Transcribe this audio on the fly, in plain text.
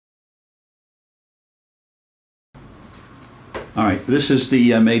All right, this is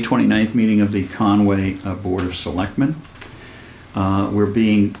the May 29th meeting of the Conway Board of Selectmen. We're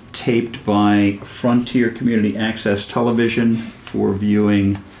being taped by Frontier Community Access Television for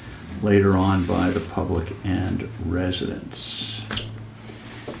viewing later on by the public and residents.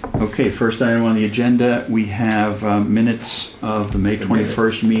 Okay, first item on the agenda, we have minutes of the May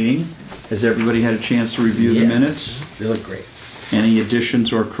 21st meeting. Has everybody had a chance to review the minutes? They look great. Any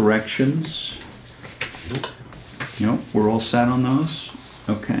additions or corrections? Nope, we're all set on those?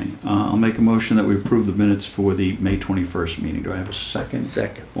 Okay, I'll make a motion that we approve the minutes for the May 21st meeting. Do I have a second?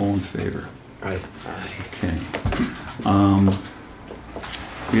 Second. All in favor? Aye. Okay.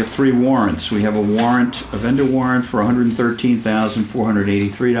 We have three warrants. We have a vendor warrant for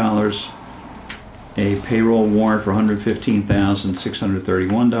 $113,483, a payroll warrant for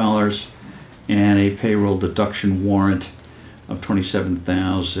 $115,631, and a payroll deduction warrant of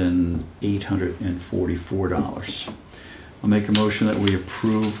 $27,844. I'll make a motion that we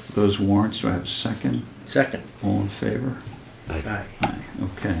approve those warrants. Do I have a second? Second. All in favor? Aye. Aye.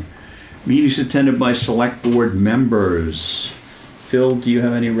 Okay. Meetings attended by select board members. Phil, do you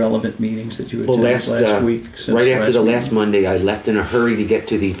have any relevant meetings that you attended last week? Right after the last Monday, I left in a hurry to get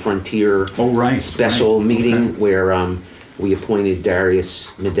to the Frontier special meeting where we appointed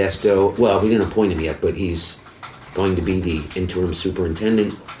Darius Modesto. Well, we didn't appoint him yet, but he's going to be the interim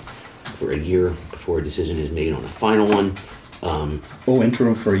superintendent for a year before a decision is made on the final one.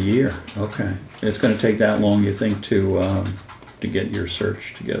 Interim for a year. Okay. It's going to take that long, you think, to get your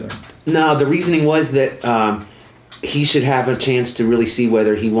search together? No, the reasoning was that he should have a chance to really see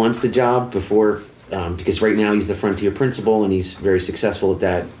whether he wants the job before, because right now he's the Frontier principal and he's very successful at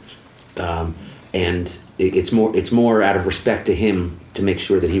that. And it's more out of respect to him to make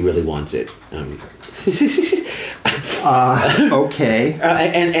sure that he really wants it. Okay.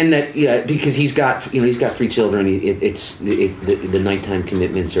 And that because he's got three children. The nighttime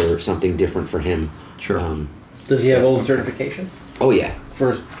commitments are something different for him. Sure. Does he have old certification? Oh yeah.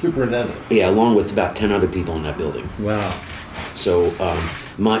 For superintendent. Yeah, along with about 10 other people in that building. Wow. So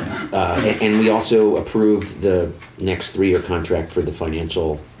and we also approved the next 3-year contract for the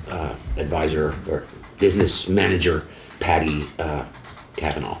financial advisor or business manager, Patty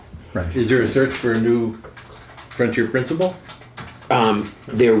Cavanaugh. Right. Is there a search for a new Frontier principal?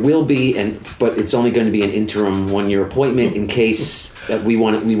 There will be, but it's only going to be an interim 1-year appointment in case we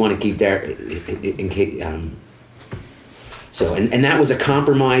want to keep there. In case, so that was a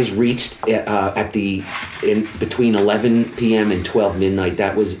compromise reached between 11 p.m. and 12 midnight.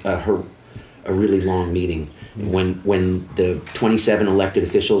 That was a really long meeting. When the 27 elected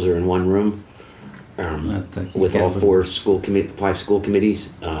officials are in one room. With all 5 school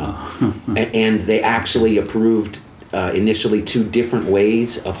committees, and they actually approved initially 2 different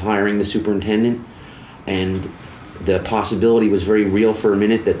ways of hiring the superintendent, and the possibility was very real for a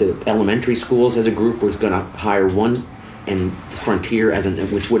minute that the elementary schools as a group was going to hire one, and Frontier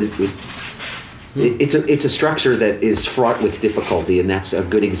it's a structure that is fraught with difficulty, and that's a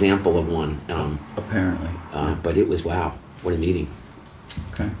good example of one. Apparently, but it was wow, what a meeting.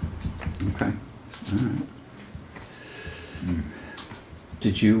 Okay. All right.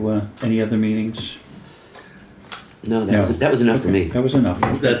 Did you, any other meetings? No, that was enough for me. That was enough.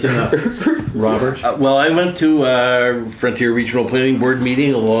 That's enough. Robert? Well, I went to Frontier Regional Planning Board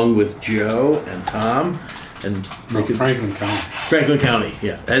meeting along with Joe and Tom. And Franklin County. Franklin County,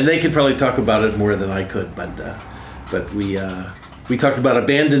 yeah. And they could probably talk about it more than I could, but we talked about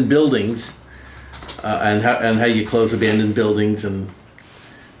abandoned buildings and how you close abandoned buildings, and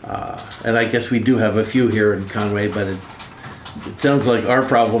I guess we do have a few here in Conway, but it sounds like our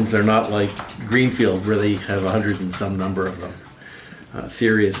problems are not like Greenfield, where they have 100 and some number of them.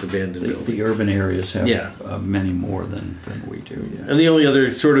 Serious abandoned buildings. The urban areas have many more than we do. Yeah. And the only other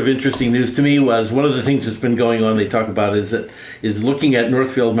sort of interesting news to me was one of the things that's been going on. They talk about is looking at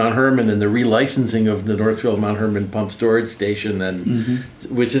Northfield Mount Herman and the relicensing of the Northfield Mount Herman pump storage station, and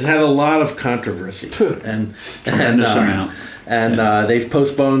which has had a lot of controversy and they've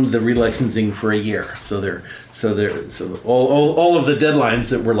postponed the relicensing for a year. So all of the deadlines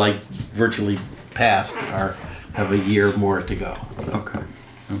that were like virtually passed have a year more to go. Okay.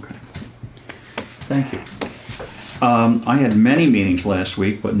 Thank you. I had many meetings last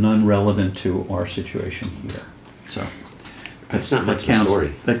week, but none relevant to our situation here. So that's not much counts,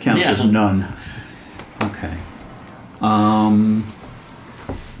 story. That counts as none. Okay.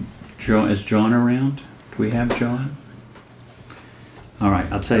 Is John around? Do we have John? All right.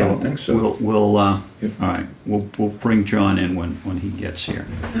 I'll tell you. I don't think so. We'll all right. We'll bring John in when he gets here.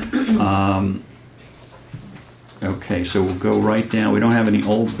 Okay, so we'll go right down. We don't have any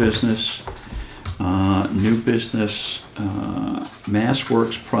old business. New business, Mass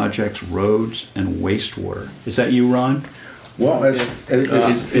Works projects, roads and wastewater. Is that you, Ron? Well,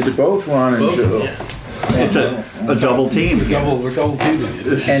 it's both Ron and Joe. It's a double team. We're double teaming.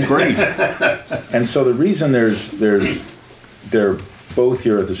 This is great. And so the reason they're both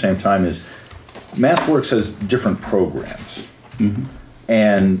here at the same time is MassWorks has different programs. Mm-hmm.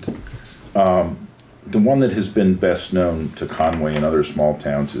 And the one that has been best known to Conway and other small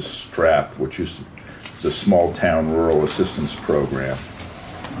towns is STRAP, which is the Small Town Rural Assistance Program.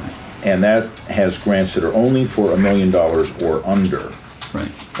 And that has grants that are only for $1 million or under.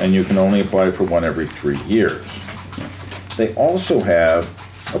 Right. And you can only apply for one every 3 years. They also have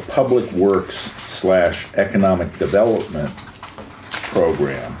a public works / economic development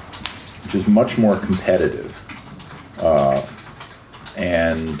program, which is much more competitive.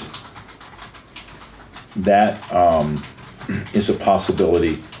 And that is a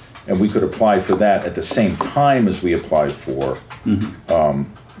possibility, and we could apply for that at the same time as we apply for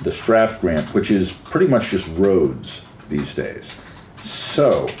the STRAP grant, which is pretty much just roads these days.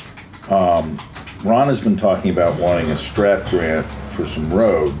 So, Ron has been talking about wanting a STRAP grant for some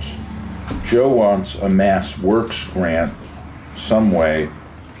roads. Joe wants a Mass Works grant some way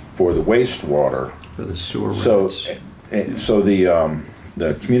for the wastewater. For the sewer rates. So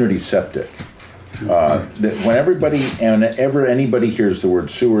the community septic. Whenever anybody hears the word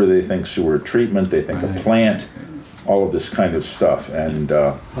sewer, they think sewer treatment, they think a plant, all of this kind of stuff. And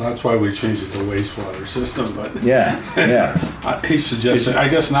Well, that's why we changed it to wastewater system, but yeah. he suggested, I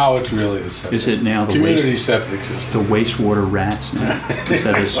guess now it's really a septic. Is it now the community septic system? The wastewater rats now?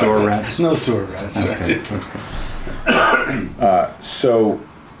 Instead of sewer rats? No sewer rats. Okay. So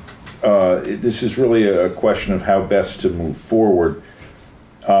this is really a question of how best to move forward.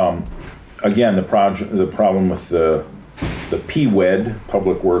 Again, the problem with the PWED,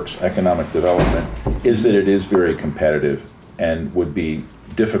 Public Works Economic Development, is that it is very competitive and would be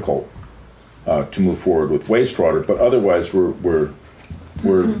difficult to move forward with wastewater. But otherwise, we're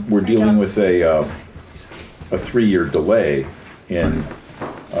dealing with a 3-year delay in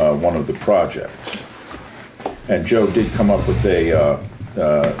one of the projects. And Joe did come up with the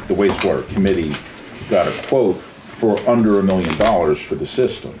wastewater committee got a quote for under $1 million for the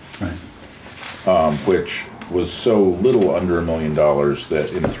system. Right. Which was so little under $1 million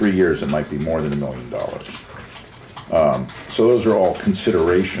that in 3 years it might be more than $1 million. So those are all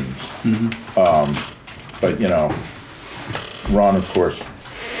considerations. But Ron, of course,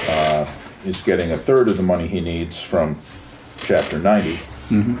 is getting a third of the money he needs from Chapter 90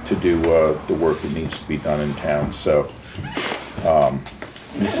 to do the work that needs to be done in town. So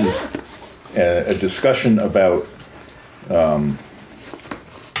this is a discussion about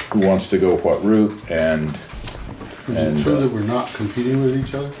who wants to go what route, and Is it true that we're not competing with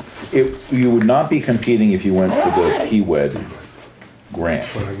each other? You would not be competing if you went for the PWED grant.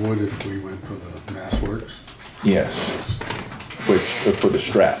 But I would if we went for the Mass Works. Yes, which for the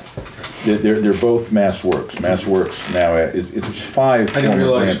STRAP. They're both Mass Works. Mass Works now it's 5 I didn't former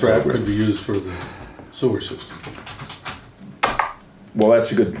realize grant STRAP programs. could be used for the sewer system. Well,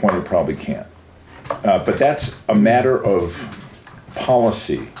 that's a good point. It probably can't. But that's a matter of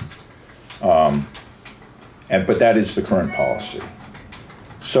policy. But that is the current policy.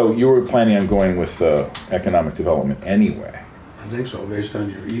 So you were planning on going with economic development anyway. I think so, based on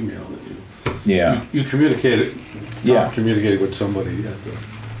your email that Yeah. you communicated. Yeah. Communicated with somebody at the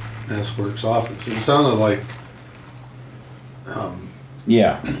Mass Works office. It sounded like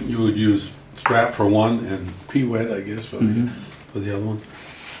Yeah. you would use STRAP for one and PWED, I guess, for the other one.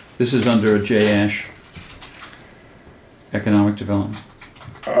 This is under a J-Ash, economic development.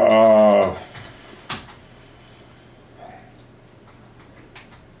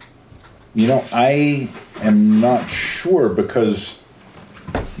 I am not sure because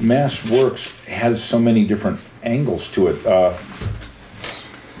Mass Works has so many different angles to it.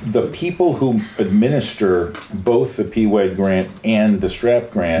 The people who administer both the PWED grant and the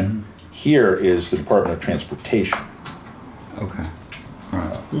STRAP grant here is the Department of Transportation. Okay. All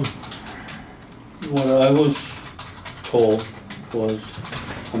right. What I was told was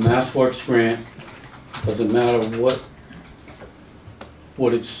a MassWorks grant, doesn't matter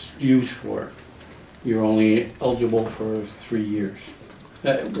what it's used for, you're only eligible for 3 years,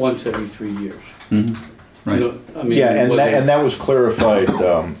 once every 3 years. Right. And that was clarified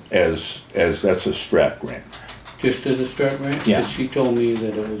as that's a STRAP grant. Just as a STRAP grant? Yeah. 'Cause she told me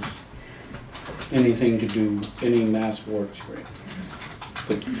that it was anything to do, any MassWorks grant.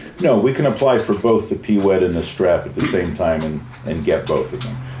 But No, we can apply for both the PWED and the STRAP at the same time and get both of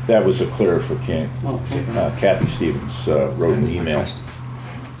them. That was a clarification. okay. Kathy Stevens wrote an email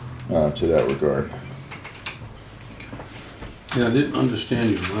to that regard. Yeah, I didn't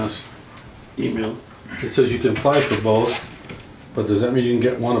understand your last email. It says you can apply for both, but does that mean you can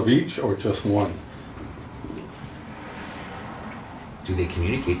get one of each or just one? Do they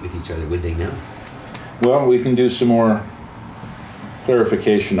communicate with each other? Would they know? Well, we can do some more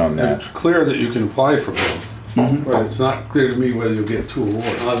clarification on that. It's clear that you can apply for both, but it's not clear to me whether you'll get 2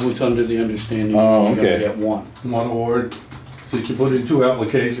 awards. I was under the understanding Oh, you're gonna okay. get one. One award, so you can put in 2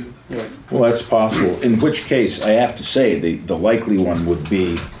 applications. Right. Well, that's possible, in which case, I have to say, the likely one would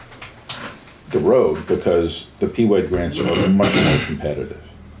be the road, because the PWED grants are much more competitive.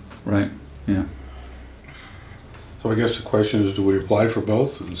 Right, yeah. So I guess the question is, do we apply for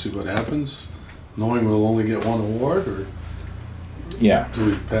both and see what happens, knowing we'll only get 1 award, or Yeah, do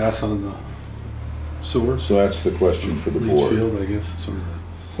we pass on the sewer? so that's the question for the Leach board. field, I guess, sort of.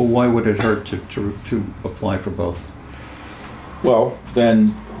 Well, why would it hurt to apply for both? Well,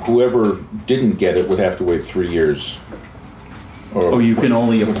 then whoever didn't get it would have to wait 3 years. Oh, you can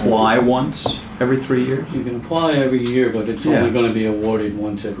only apply once every 3 years? You can apply every year, but it's Yeah. only gonna be awarded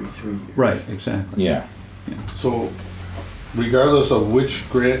once every 3 years. Right, exactly. Yeah, So regardless of which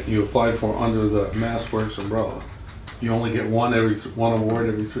grant you apply for under the MassWorks umbrella, you only get one award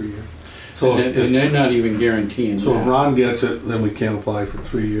every 3 years? So And they're not even guaranteeing so if that. Ron gets it, then we can't apply for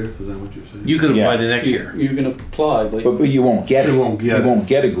 3 years, is that what you're saying? You can apply Yeah. the next year. You can apply, but but you won't get it. You won't get You it. won't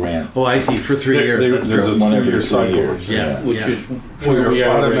get a grant. Oh, I see, for 3 years. There- that's there's true. a One every 3-year 3 cycle. years. Yeah. which is So where we you're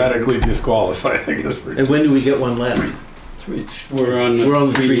are right automatically disqualified, I guess. And when do we get one left? We're on the We're on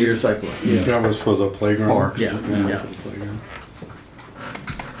the 3 3-year cycle. Yeah. That was for the playground. Park. Yeah, yeah. For the playground.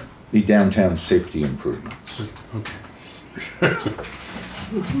 The downtown safety improvements.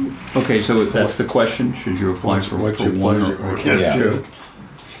 Okay, so what's the question? Should you apply for What's your one pleasure, or? I guess, Yeah. yeah.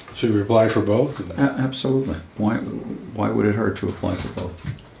 Should we apply for both? Absolutely. Why would it hurt to apply for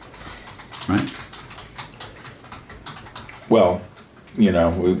both? Right? Well,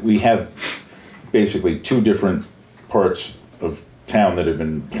 we have basically 2 different parts of town that have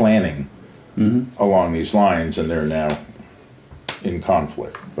been planning along these lines, and they're now in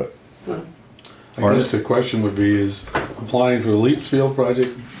conflict, but I guess the question would be, is applying for the Leach Field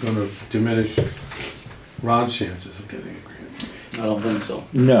project going to diminish Ron's chances of getting a grant? I don't think so.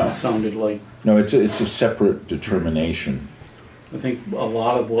 no, It sounded like, no, it's a separate determination. I think a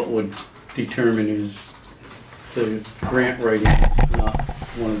lot of what would determine is the grant writing is not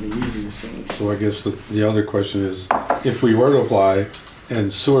one of the easiest things. So I guess the other question is, if we were to apply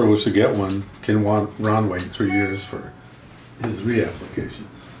and Sewer was to get one, can Ron wait 3 years for his reapplication?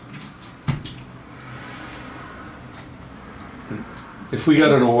 If we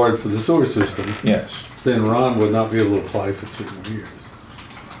got an award for the sewer system, Yes. then Ron would not be able to apply for 3 more years.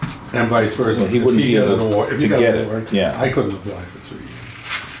 And vice versa. Well, he If wouldn't be got able an award- if to he got get an it, award, yeah. I couldn't apply for 3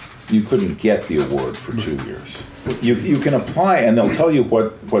 years. You couldn't get the award for 2 years. You can apply, and they'll tell you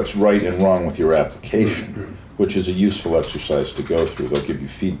what's right and wrong with your application, which is a useful exercise to go through. They'll give you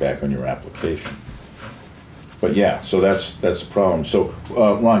feedback on your application. But yeah, so that's the problem. So,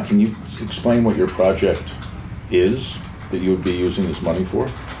 Ron, can you explain what your project is that you would be using this money for?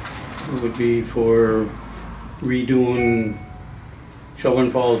 It would be for redoing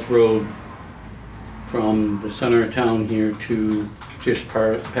Shelburne Falls Road from the center of town here to just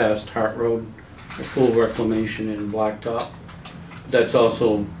past Hart Road, a full reclamation and blacktop. That's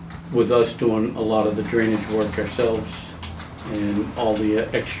also with us doing a lot of the drainage work ourselves and all the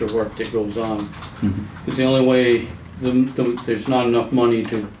extra work that goes on. Because the only way, there's not enough money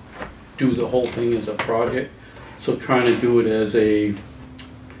to do the whole thing as a project. So trying to do it as to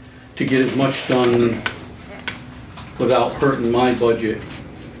get as much done without hurting my budget.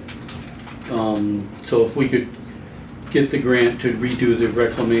 So if we could get the grant to redo the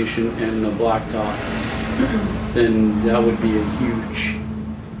reclamation and the blacktop, then that would be a huge,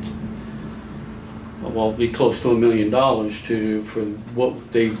 well, it'd be close to $1 million for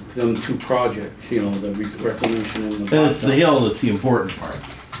what them 2 projects, the reclamation and the And it's the blacktop. hill that's the important part.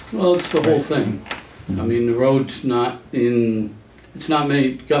 Well, it's the whole thing. I mean, the road's got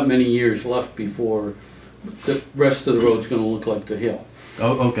many years left before the rest of the road's gonna look like the hill.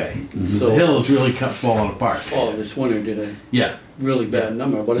 Oh, okay. So- The hill is really falling apart. Oh, this winter did a Yeah, really bad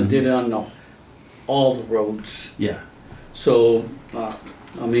number, but it did on all the roads. yeah. So,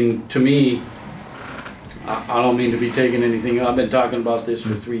 I mean, to me, I don't mean to be taking anything, I've been talking about this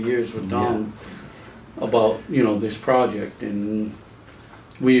for 3 years with Don about, this project, and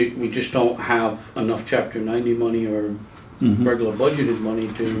we just don't have enough Chapter 90 money or regular budgeted money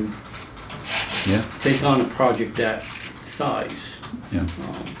to Yeah, take on a project that size. yeah.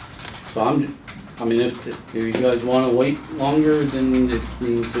 So I mean, if you guys wanna wait longer, then it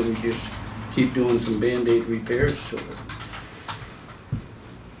means that we just keep doing some Band-Aid repairs to it.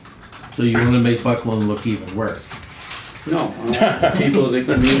 So you want to make Buckland look even worse? No, I want people that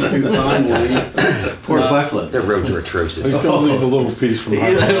can move through Conway. Poor Buckland. Their roads are atrocious. He's gonna leave a little piece from.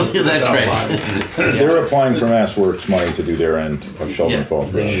 That's right. They're applying for Mass Works money to do their end of Sheldon Yeah,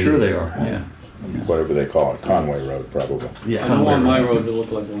 Falls Road, Sure they are, yeah. whatever they call it, Conway Road, probably. I Yeah. don't want my road to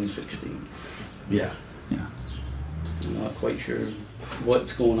look like 116. Yeah. I'm not quite sure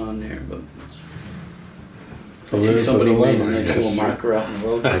what's going on there, but So I see there's a somebody made a dilemma, I nice little guess. marker out in the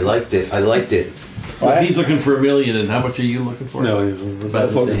road. I liked it. I liked it. So if he's looking for $1 million, and how much are you looking for? No,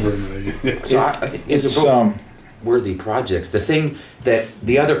 that's looking for a million. So I think these It's, are both worthy projects.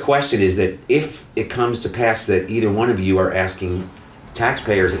 The other question is that if it comes to pass that either one of you are asking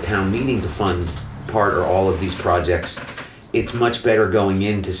taxpayers at town meeting to fund part or all of these projects, it's much better going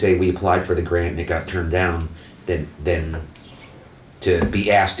in to say we applied for the grant and it got turned down than to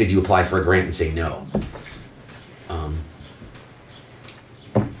be asked, did you apply for a grant, and say no.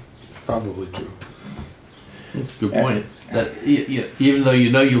 Probably true. That's a good point. That even though you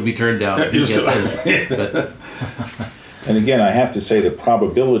know you'll be turned down if you get in, but and again, I have to say the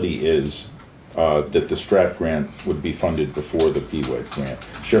probability is that the STRAT grant would be funded before the PWED grant,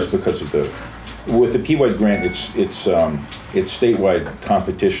 just because of with the PWED grant, it's statewide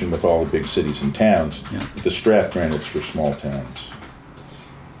competition with all the big cities and towns. Yeah. With the STRAT grant, it's for small towns.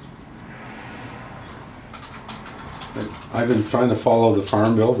 I've been trying to follow the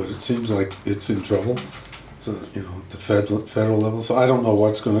farm bill, but it seems like it's in trouble. So, you know, at the federal level. So I don't know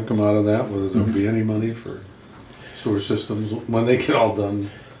what's going to come out of that, whether there'll be any money for sewer systems when they get all done.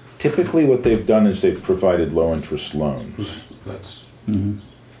 Typically, what they've done is they've provided low-interest loans. That's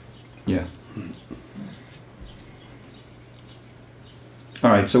Yeah. All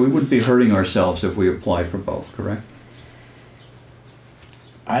right, so we wouldn't be hurting ourselves if we applied for both, correct?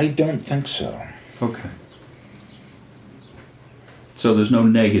 I don't think so. Okay. So there's no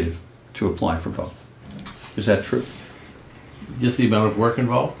negative to apply for both. Is that true? just the amount of work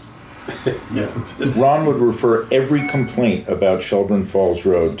involved. Ron would refer every complaint about Shelburne Falls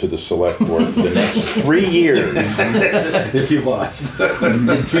Road to the select board for the next 3 years. if you've lost.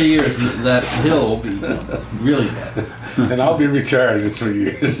 In 3 years, that hill will be really bad. And I'll be retired in 3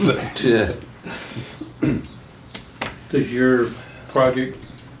 years. Yeah. Does your project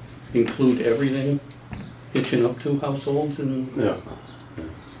include everything, hitching up to households, and Yeah,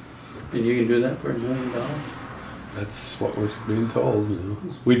 you can do that for $1 million? that's what we're being told. You know.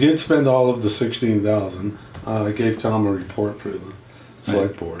 We did spend all of the $16,000. I gave Tom a report for the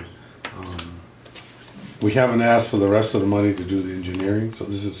select board. We haven't asked for the rest of the money to do the engineering, so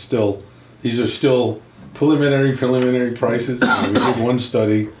these are still preliminary prices. We did one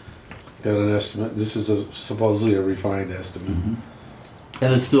study, got an estimate. This is supposedly a refined estimate. Mm-hmm.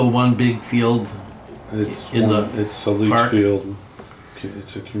 And it's still one big field, It's In a leach park? field.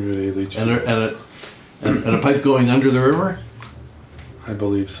 It's a community leach and field. and a pipe going under the river. I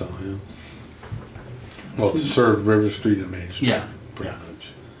believe so, yeah. Well, to serve River Street and Main Street. Yeah. Pretty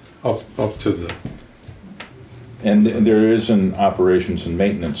much. Up to the, And there is an operations and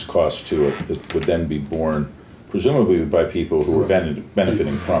maintenance cost to it that would then be borne presumably by people who are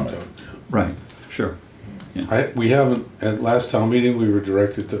benefiting from it. Right, sure. we haven't, at last town meeting, we were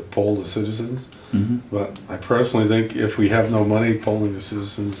directed to poll the citizens. Mm-hmm. But I personally think if we have no money, polling the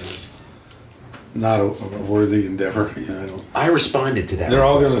citizens is not a worthy endeavor. Yeah, I don't. I responded to that. They're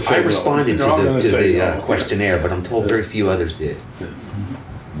all gonna say I no. responded They're all to gonna the say no. questionnaire, but I'm told very few others did.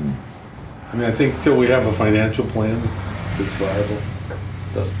 I mean, I think until we have a financial plan that's viable,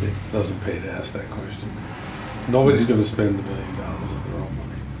 it doesn't pay to ask that question. Nobody's going to spend $1 million of their own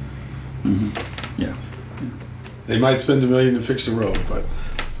money. Mm-hmm. Yeah. They might spend $1 million to fix the road, but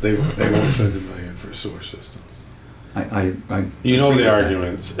they won't spend $1 million for a sewer system. I You know agree the with that.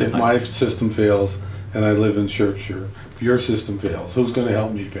 arguments. If my system fails and I live in Shropshire, if your system fails, who's going to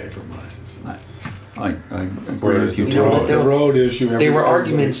help me pay for mine? I agree Whereas with you You know what, totally. though? the road issue. There were everybody-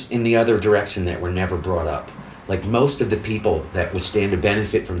 arguments in the other direction that were never brought up. Like most of the people that would stand to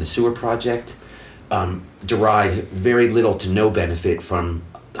benefit from the sewer project derive very little to no benefit from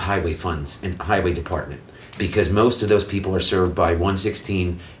highway funds and highway department, because most of those people are served by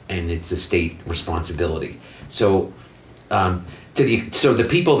 116 and it's a state responsibility. So so the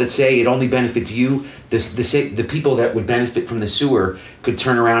people that say it only benefits you, the people that would benefit from the sewer could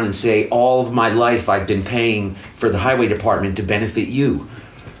turn around and say, all of my life I've been paying for the highway department to benefit you.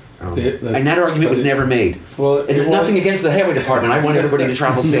 And that argument was never made. Well, And nothing against the highway department. I want everybody to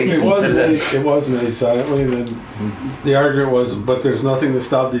travel safely. It was made silently, and then the argument was, but there's nothing to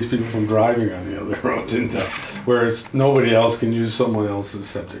stop these people from driving on the other roads in town, whereas nobody else can use someone else's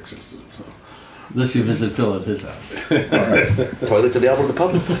septic system. So. Unless you visit Phil at his house. Toilets available to the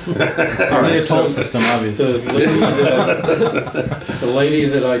public. All right, so system, obviously. the lady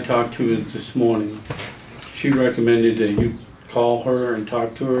that I talked to this morning, she recommended that you call her and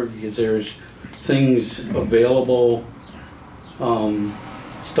talk to her because there's things available,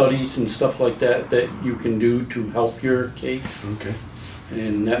 studies and stuff like that that you can do to help your case. Okay.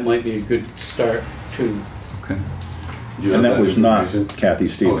 And that might be a good start too. Okay. And that was not Kathy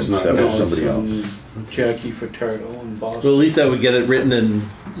Stevens, not. that No, was it's, somebody else. Jackie Furtado in Well, Boston. at least that would get it written and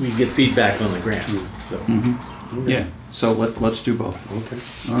we get feedback on the grant. So. Mm-hmm. Yeah, so let's do both. Okay.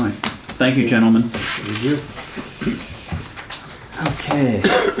 All right. Thank you, gentlemen. Thank you. Okay.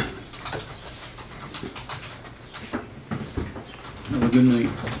 Have a good night.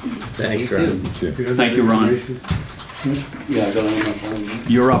 Thanks, Ron. Thank you, Ron. Yeah, I got it on my phone.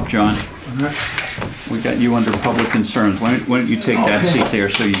 You're up, John. We got you under public concerns. Why don't you take that seat there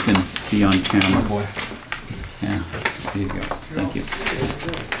so you can be on camera? Yeah, there you go. Thank you.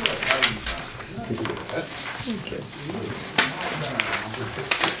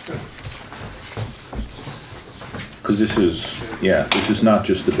 Because this is not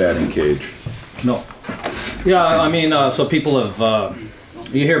just the batting cage. No. Yeah, I mean, so people have,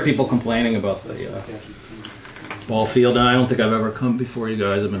 you hear people complaining about the ball field, and I don't think I've ever come before you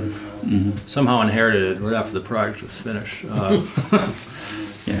guys. I've been somehow inherited it right after the project was finished.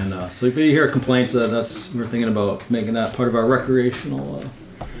 And so if you hear complaints, we're thinking about making that part of our recreational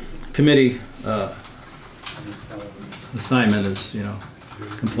committee assignment is,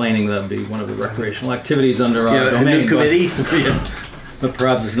 complaining that'd be one of the recreational activities under our domain. A new committee? But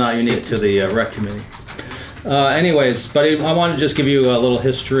perhaps it's not unique to the rec committee. Anyways, but I wanted to just give you a little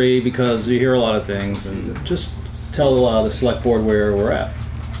history because you hear a lot of things, and just tell the select board where we're at.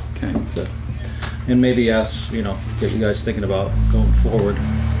 Okay. That's it. And maybe ask, get you guys thinking about going forward.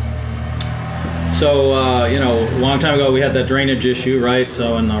 So, a long time ago we had that drainage issue, right?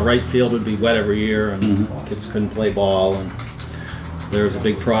 So, in the right field would be wet every year, and kids couldn't play ball. And there was a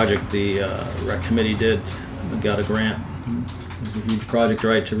big project the rec committee did. We got a grant. It was a huge project,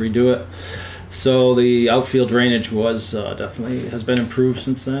 right, to redo it. So the outfield drainage was definitely has been improved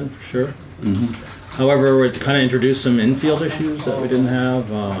since then, for sure. However, it kind of introduced some infield issues that we didn't have.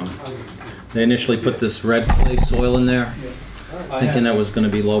 They initially put this red clay soil in there, thinking it was going to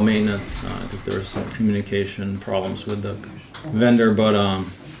be low maintenance. I think there was some communication problems with the vendor, but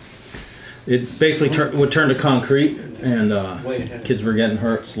it basically would turn to concrete, and kids were getting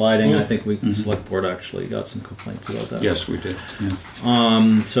hurt sliding. I think select board actually got some complaints about that. Yes, we did.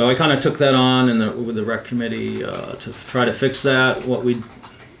 Yeah. So I kind of took that on with the rec committee to try to fix that.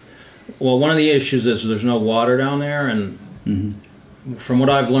 One of the issues is there's no water down there, and from what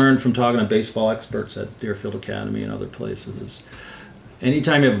I've learned from talking to baseball experts at Deerfield Academy and other places is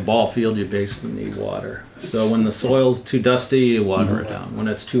anytime you have a ball field, you basically need water. So when the soil's too dusty, you water it down. When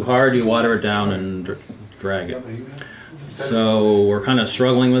it's too hard, you water it down and drag it. So we're kind of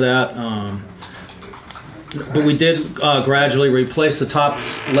struggling with that. But we did gradually replace the top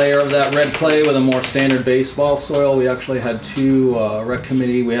layer of that red clay with a more standard baseball soil. We actually had two rec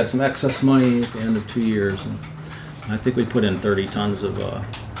committee. We had some excess money at the end of 2 years. And I think we put in 30 tons of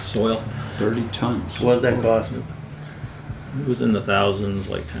soil. 30 tons. What did that cost? It was in the thousands,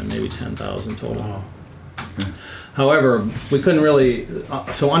 like maybe 10,000 total. Wow. However, we couldn't really,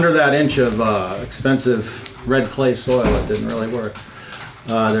 so under that inch of expensive red clay soil, it didn't really work.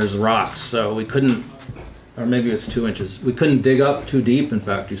 There's rocks, so we couldn't, or maybe it's 2 inches. We couldn't dig up too deep. In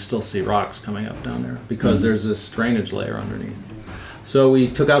fact, you still see rocks coming up down there because there's this drainage layer underneath. So we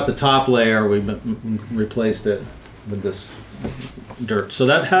took out the top layer, we replaced it with this dirt. So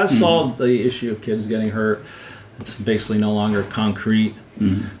that has solved the issue of kids getting hurt. It's basically no longer concrete.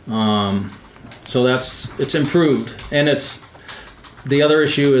 So it's improved. And the other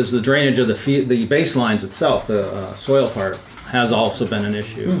issue is the drainage of the baselines itself, the soil part, has also been an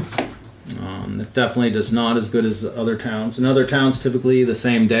issue. It definitely does not as good as other towns. In other towns, typically the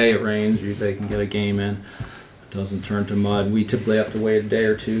same day it rains, they can get a game in. It doesn't turn to mud. We typically have to wait a day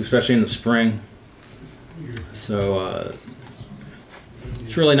or two, especially in the spring. So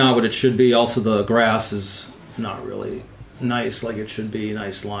it's really not what it should be. Also, the grass is not really nice like it should be,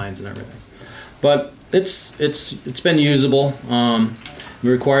 nice lines and everything. But it's been usable. It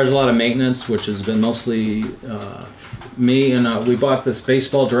requires a lot of maintenance, which has been mostly me, and we bought this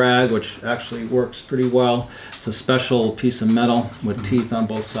baseball drag, which actually works pretty well. It's a special piece of metal with teeth on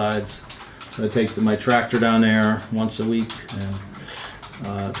both sides. So I take my tractor down there once a week and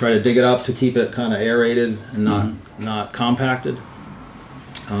try to dig it up to keep it kind of aerated and not compacted.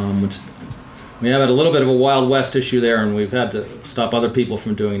 We have had a little bit of a Wild West issue there, and we've had to stop other people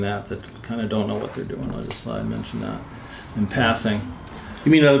from doing that kind of don't know what they're doing. I just thought I'd mention that in passing.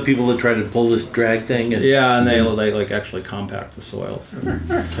 You mean other people that try to pull this drag thing? Yeah, and they like actually compact the soil. So.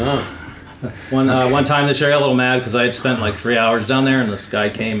 Oh. One time this year I got a little mad because I had spent like 3 hours down there, and this guy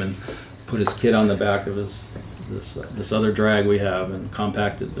came and put his kid on the back of this other drag we have and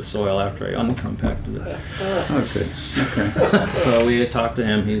compacted the soil after I uncompacted it. Okay. So we had talked to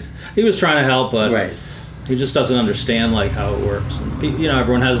him. He was trying to help, but Right. he just doesn't understand like how it works. And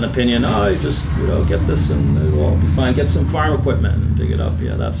everyone has an opinion. Oh, you just get this and it'll all be fine. Get some farm equipment and dig it up.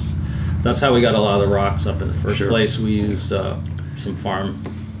 Yeah, that's how we got a lot of the rocks up in the first place. We used some farm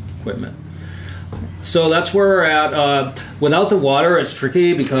equipment. So that's where we're at. Without the water, it's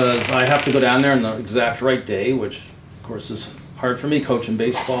tricky because I have to go down there on the exact right day, which of course is hard for me coaching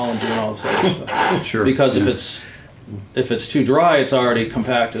baseball and doing all this other stuff. Sure. Because if it's too dry, it's already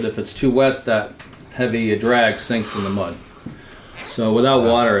compacted. If it's too wet, that heavy drag sinks in the mud. So without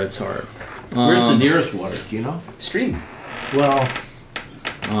water, it's hard. Where's the nearest water? Do you know? Stream. Well,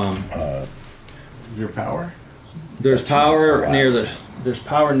 is there power? There's power near the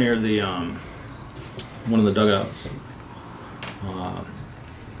one of the dugouts.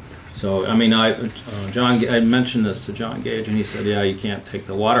 So I mean, I mentioned this to John Gage, and he said, "Yeah, you can't take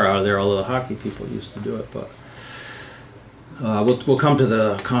the water out of there." Although the hockey people used to do it, but we'll come to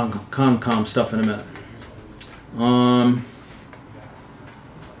the Concom stuff in a minute.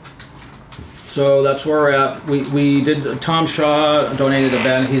 So that's where we're at. We did. Tom Shaw donated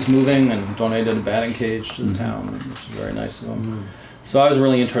he's moving and donated a batting cage to the town, which is very nice of him. So I was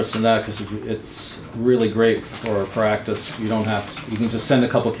really interested in that because it's really great for practice. You can just send a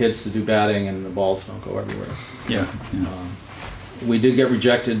couple kids to do batting and the balls don't go everywhere. Yeah. We did get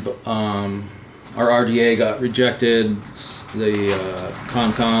rejected. Our RDA got rejected. The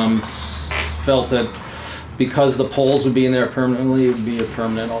Concom felt that because the poles would be in there permanently, it would be a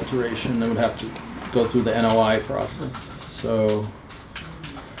permanent alteration. It would have to go through the NOI process. So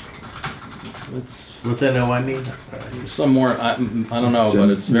What's that NOI mean? some more, I don't know, but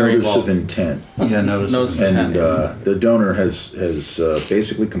it's very Notice involved. of intent. Yeah, notice of And intent. the donor has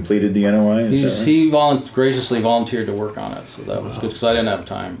basically completed the NOI, is that right? He graciously volunteered to work on it, so that was good because I didn't have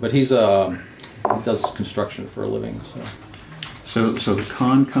time. But he does construction for a living, so. So the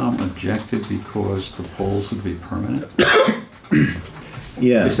Concom objected because the poles would be permanent?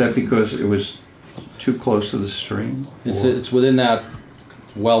 Yeah. Is that because it was too close to the stream? It's within that,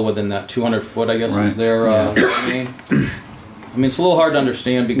 well within that 200 foot, I guess, Right. is their main. I mean, it's a little hard to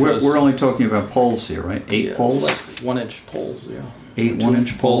understand because We're only talking about poles here, right? Eight poles? like 1-inch poles, yeah. 8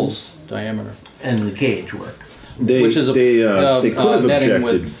 1-inch poles? diameter. And the cage work. They Which is they could have netting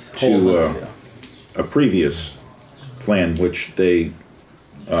objected with holes in to it, yeah. a previous plan, which they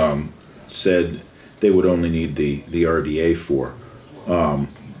said they would only need the RDA for.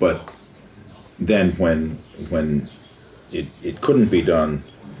 But then when it couldn't be done,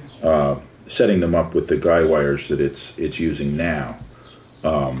 setting them up with the guy wires that it's using now,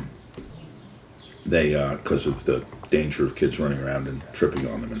 they because of the danger of kids running around and tripping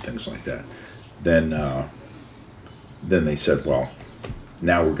on them and things like that, then they said, well,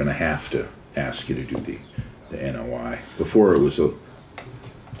 now we're going to have to ask you to do the NOI. Before it was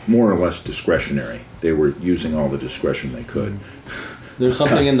more or less discretionary. They were using all the discretion they could. There's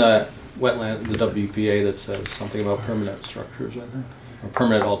something in the wetland, the WPA, that says something about permanent structures, I think, or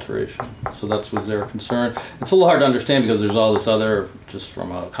permanent alteration. So that was their concern. It's a little hard to understand because there's all this other, just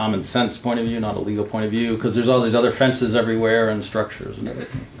from a common sense point of view, not a legal point of view, because there's all these other fences everywhere and structures and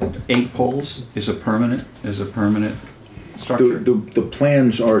everything. 8 poles is a permanent structure? The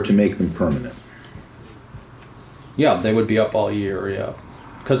plans are to make them permanent. Yeah, they would be up all year, yeah.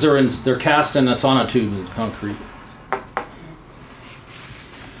 Because they're cast in a sonotubes of concrete.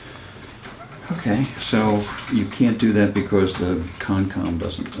 Okay, so you can't do that because the Concom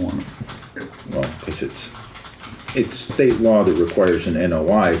doesn't want it. Well, because it's state law that requires an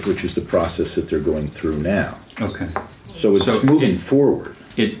NOI, which is the process that they're going through now. Okay. So it's moving forward.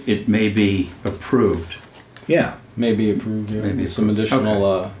 It may be approved. Yeah. Maybe approved, yeah. Maybe Some approved.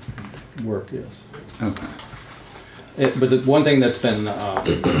 additional work, yes. Okay. But the one thing that's been,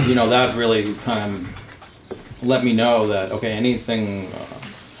 that really kind of let me know that, okay, anything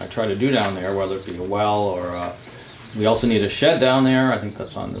I try to do down there, whether it be a well or We also need a shed down there. I think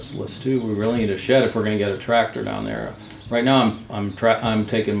that's on this list too. We really need a shed if we're going to get a tractor down there. Right now, I'm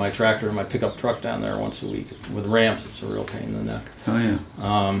taking my tractor and my pickup truck down there once a week with ramps. It's a real pain in the neck. Oh yeah.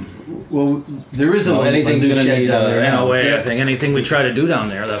 Well, there is anything's new going to shed need down there now. NOA. I think anything we try to do down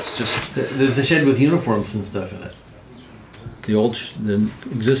there, that's just There's a shed with uniforms and stuff in it. the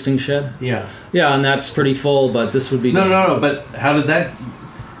existing shed. Yeah. Yeah, and that's pretty full. But this would be No. But how did that?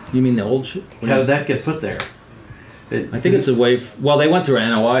 You mean the old shed? How did that get put there? I think it's a way. Well, they went through an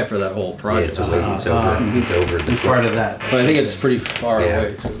NOI for that whole Yeah, project. it's over. It's over. It's part of that. But I think it's pretty far Yeah.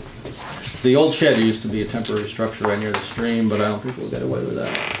 away too. The old shed used to be a temporary structure right near the stream, but I don't think we'll get away with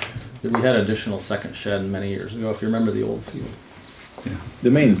that. We had additional second shed many years ago, if you remember the old field.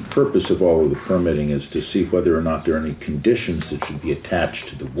 The main purpose of all of the permitting is to see whether or not there are any conditions that should be attached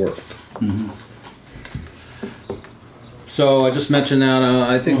to the work. So I just mentioned that.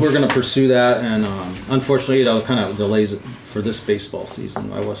 I think we're going to pursue that, and unfortunately, it kind of delays it for this baseball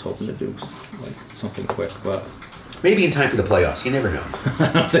season. I was hoping to do like something quick, but Maybe in time for the playoffs. You never know.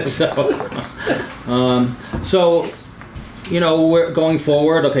 I don't think so. So, we're going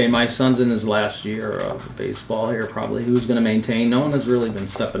forward. Okay, my son's in his last year of baseball here. Probably who's going to maintain? No one has really been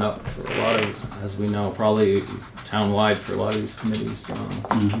stepping up for a lot of, as we know, probably town-wide for a lot of these committees.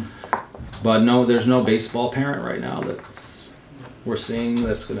 But no, there's no baseball parent right now that we're seeing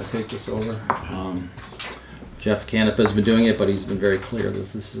that's going to take this over. Jeff Canepa has been doing it, but he's been very clear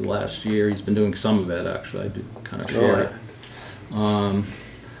this is his last year. He's been doing some of it, actually. I do kind of share it.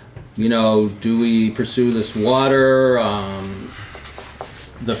 Do we pursue this water?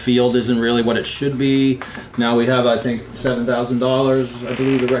 The field isn't really what it should be. Now we have, I think, $7,000, I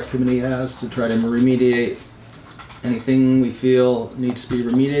believe the rec committee has, to try to remediate anything we feel needs to be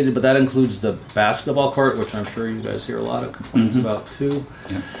remediated, but that includes the basketball court, which I'm sure you guys hear a lot of complaints about too.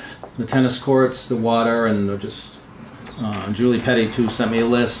 Yeah. The tennis courts, the water, and Julie Petty too sent me a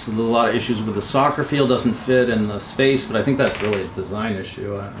list. A lot of issues with the soccer field, doesn't fit in the space, but I think that's really a design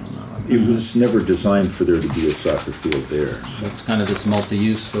issue. I don't know. It was never designed for there to be a soccer field there. So it's kind of this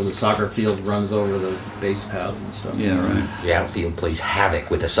multi-use, so the soccer field runs over the base paths and stuff. Yeah, right. The outfield plays havoc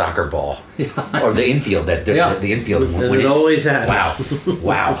with a soccer ball, or the infield. The infield. It always has.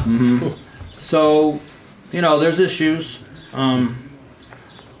 Wow. Mm-hmm. So, there's issues.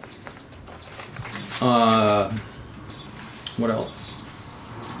 What else?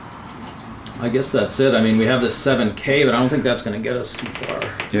 I guess that's it. I mean, we have this 7K, but I don't think that's going to get us too far.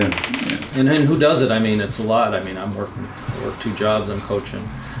 Yeah. And who does it? I mean, it's a lot. I mean, I work 2 jobs. I'm coaching.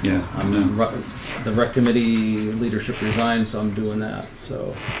 Yeah. The rec committee leadership resigned, so I'm doing that.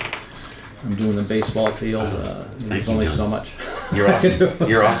 So I'm doing the baseball field. There's only so much. You're awesome.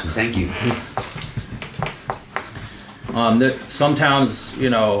 You're awesome. Thank you. Some towns,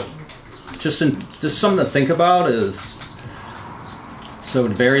 just something to think about is. So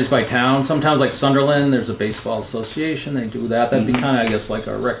it varies by town. Some towns like Sunderland, there's a baseball association. They do that. That'd be kind of, I guess, like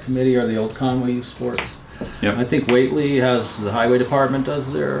our rec committee or the old Conway Youth Sports. Yep. I think Whately has, the highway department does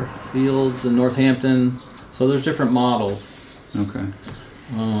their fields, in Northampton. So there's different models. Okay.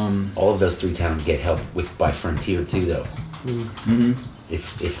 All of those 3 towns get help by Frontier too, though. Mm-hmm.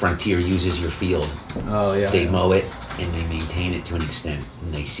 If Frontier uses your field, they mow it and they maintain it to an extent,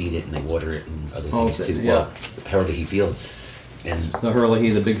 and they seed it and they water it and other things too. Yeah. Well, Hurley Field. And the Hurley,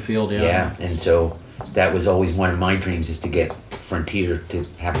 the big field, yeah. Yeah, and so that was always one of my dreams, is to get Frontier to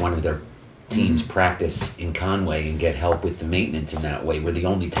have one of their teams practice in Conway and get help with the maintenance in that way. We're the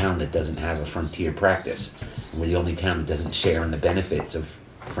only town that doesn't have a Frontier practice. And we're the only town that doesn't share in the benefits of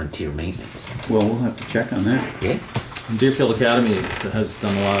Frontier maintenance. Well, we'll have to check on that. Yeah. Deerfield Academy has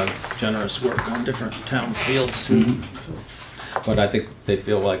done a lot of generous work on different towns' fields too. Mm-hmm. But I think they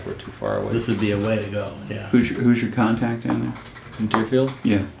feel like we're too far away. This would be a way to go. Yeah. Who's your contact down there? In Deerfield?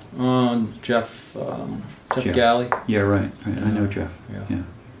 Yeah. Jeff Galley. Yeah, right. I know Jeff. Yeah.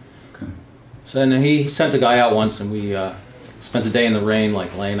 Okay. So and he sent a guy out once, and we spent a day in the rain,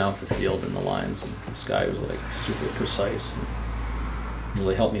 like laying out the field and the lines. And this guy was like super precise and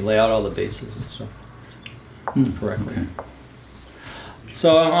really helped me lay out all the bases and stuff correctly. Okay.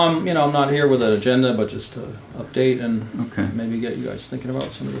 So I'm not here with an agenda, but just to update and maybe get you guys thinking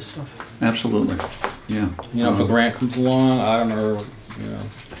about some of this stuff. Absolutely. Yeah. If a grant comes along, I don't know.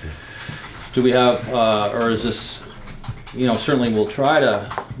 Do we have, or is this? Certainly we'll try to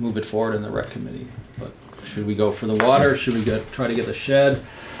move it forward in the rec committee. But should we go for the water? Should we try to get the shed?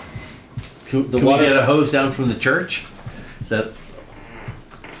 Can we get a hose down from the church? Is that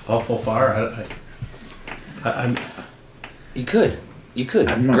awful far? You could.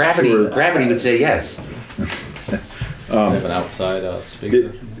 Gravity would say yes. We have an outside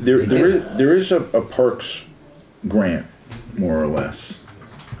speaker. There is a parks grant, more or less,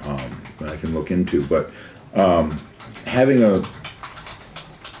 that I can look into, but having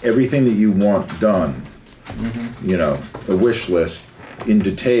everything that you want done, you know, a wish list in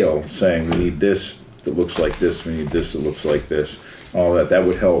detail, saying we need this that looks like this, we need this that looks like this, all that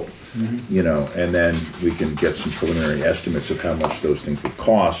would help, you know, and then we can get some preliminary estimates of how much those things would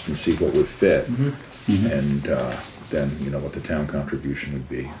cost and see what would fit, and then, you know, what the town contribution would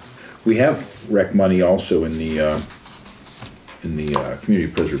be. We have rec money also in the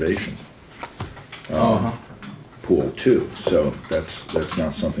community preservation pool too, so that's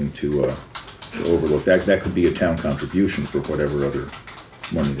not something to overlook. That could be a town contribution for whatever other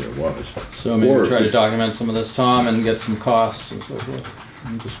money there was. So maybe try to document some of this, Tom, and get some costs and so forth.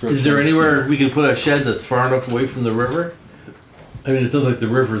 And Is descriptions. there anywhere we can put a shed that's far enough away from the river? I mean, it sounds like the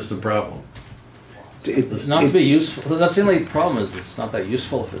river is the problem. It's not to be useful. That's the only problem is it's not that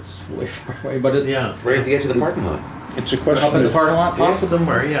useful if it's way far away. But it's Right at the edge of the parking lot. It's a question up in the of, parking lot, Yeah, possibly.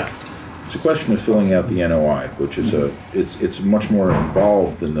 somewhere, yeah. it's a question of filling out the NOI, which is it's much more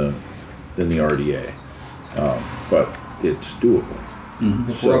involved than the RDA, but it's doable.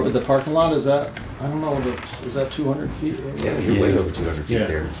 If we're up at the parking lot, is that, I don't know, is that 200 feet? Yeah, you're way over 200 feet Yeah.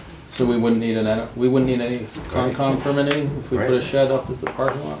 there. So we wouldn't need any Concom permitting if we put a Right. shed up at the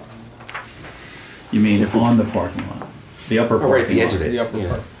parking lot? You mean on the parking lot? The upper Oh, parking lot? right at the edge of it. The upper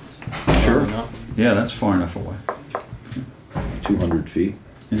Yeah. part? Sure. No? Yeah, that's far enough away. 200 feet.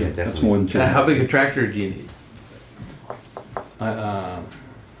 Yeah, That's definitely. more than two. How big a tractor do you need?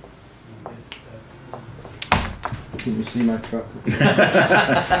 Can you see my truck?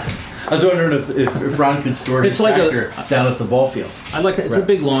 I was wondering if Ron can store his It's like a- tractor down at the ball field. I like it. It's a Right.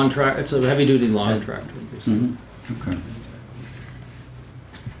 big lawn track. It's a heavy-duty lawn tractor. Mhm. Okay. All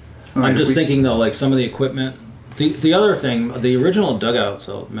I'm right, just we- thinking though, like some of the equipment. The other thing, the original dugouts.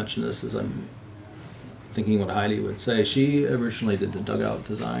 I'll mention this as I'm thinking what Heidi would say. She originally did the dugout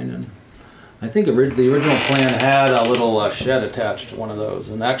design, and I think the original plan had a little shed attached to one of those,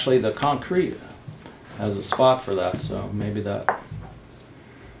 and actually the concrete has a spot for that. So maybe that.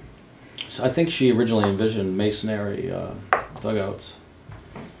 So I think she originally envisioned masonry dugouts.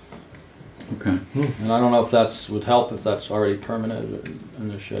 Okay. And I don't know if that's would help if that's already permanent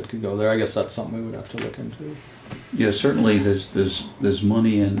and the shed could go there. I guess that's something we would have to look into. Yeah, certainly there's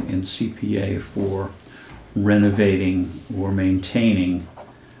money in CPA for renovating or maintaining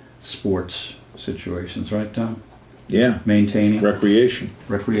sports situations, right, Tom? Yeah, Maintaining recreation.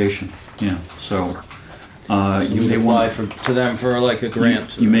 recreation. Yeah. So you You may apply want to them for like a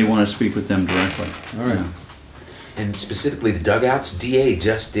grant. you may want to speak with them directly. All right. Yeah. And specifically the dugouts, DA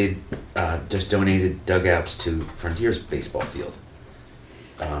just donated dugouts to Frontiers baseball field.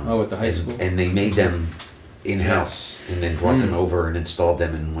 Oh, at the high school? And they made them in-house and then brought them over and installed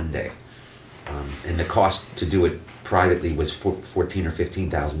them in one day. And the cost to do it privately was $14,000 or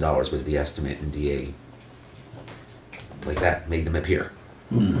 $15,000 was the estimate, and DA like that made them appear.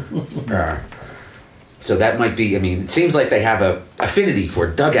 So that might be, I mean, it seems like they have a affinity for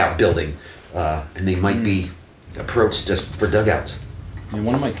dugout building, and they might be approached just for dugouts. And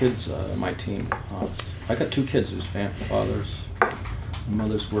one of my kids, my team, I got two kids whose fathers and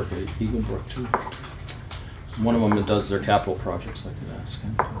mothers work at Eaglebrook too. One of them that does their capital projects. I could ask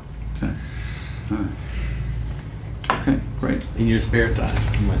him to, Okay. All right. Okay. Great. In your spare time.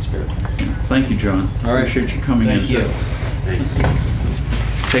 in my spare time. Thank you, John. All right. Appreciate you coming in. Thank you. Thanks.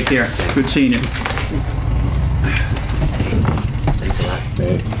 Take care. Good seeing you. Thanks a lot.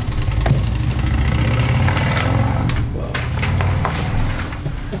 Hey,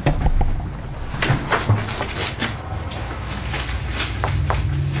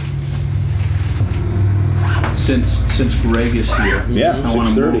 Since Greg is here, Yeah, I want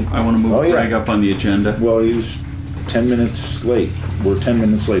to 6:30. move. I want to move Oh, yeah. Greg up on the agenda. well, he was 10 minutes late. We're 10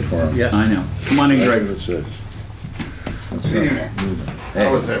 minutes late for him. Yeah. I know. Come on in, That's Greg. what it says. That's Good not- evening. Hey.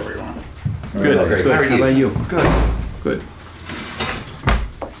 How is everyone? Good. Oh, great. Good. How are How you? about you? Good. Good.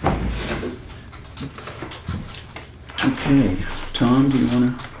 Okay, Tom, do you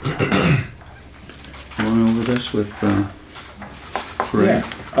want to run over this with Greg?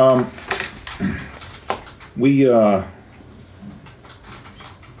 Yeah.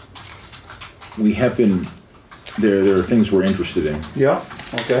 We have been, there are things we're interested in. Yeah,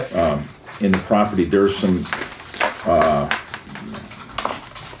 okay. In the property, there's some, I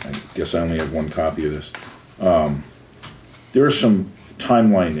guess I only have one copy of this. There are some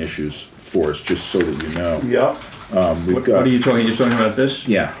timeline issues for us, just so that you know. Yeah, We've What got, are you talking? You're talking about this?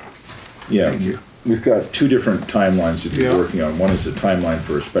 yeah, yeah. Thank you. We've got two different timelines that we're Yeah. working on. One is a timeline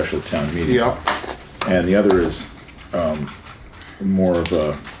for a special town meeting. yeah, And the other is more of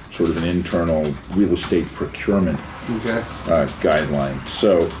a sort of an internal real estate procurement Okay. guideline.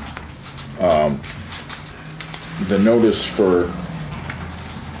 So the notice for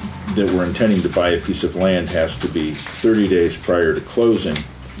that we're intending to buy a piece of land has to be 30 days prior to closing.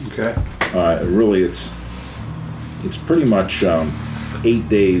 Okay. Really, it's pretty much 8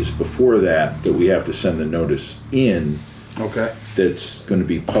 days before that we have to send the notice in. Okay. That's going to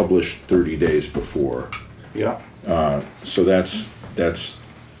be published 30 days before. Yeah. So that's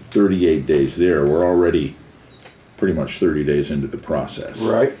 38 days there. We're already pretty much 30 days into the process.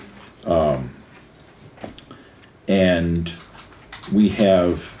 Right. And we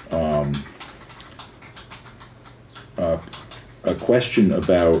have a question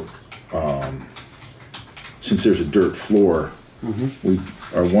about, since there's a dirt floor, we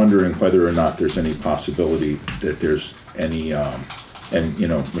are wondering whether or not there's any possibility that there's any, and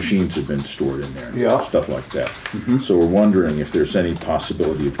machines have been stored in there, Yeah. stuff like that. So we're wondering if there's any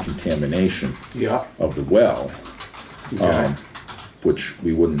possibility of contamination Yeah. of the well, Okay. which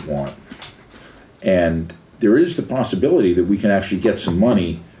we wouldn't want. And there is the possibility that we can actually get some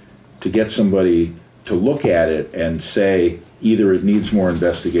money to get somebody to look at it and say either it needs more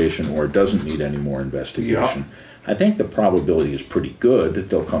investigation or it doesn't need any more investigation. I think the probability is pretty good that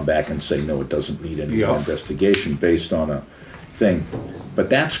they'll come back and say, no, it doesn't need any more investigation based on a thing.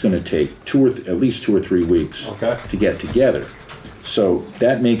 But that's going to take at least 2 or 3 weeks Okay. to get together. So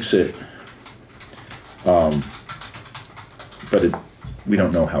that makes it, but we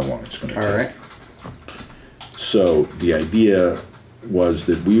don't know how long it's going to take. All right. So the idea was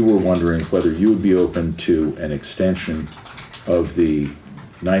that we were wondering whether you would be open to an extension of the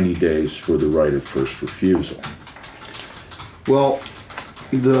 90 days for the right of first refusal. Well,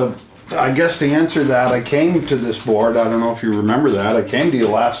 I guess to answer that, I came to this board, I don't know if you remember that, I came to you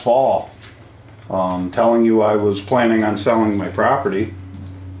last fall, telling you I was planning on selling my property.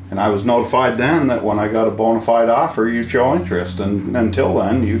 And I was notified then that when I got a bona fide offer, you'd show interest. And until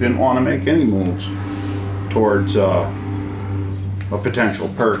then, you didn't want to make any moves towards a potential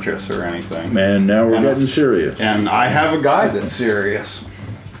purchase or anything. Man, now we're getting serious. And I have a guy that's serious.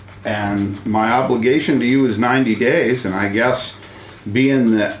 And my obligation to you is 90 days. And I guess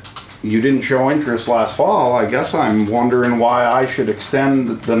being that you didn't show interest last fall, I guess I'm wondering why I should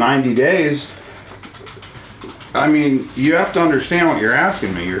extend the 90 days. I mean, you have to understand what you're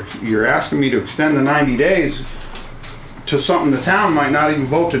asking me. You're asking me to extend the 90 days to something the town might not even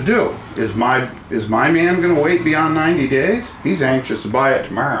vote to do. Is my man going to wait beyond 90 days? He's anxious to buy it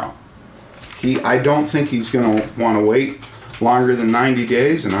tomorrow. I don't think he's going to want to wait longer than 90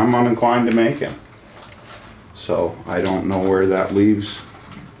 days, and I'm uninclined to make him. So I don't know where that leaves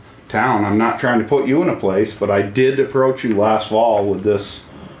town. I'm not trying to put you in a place, but I did approach you last fall with this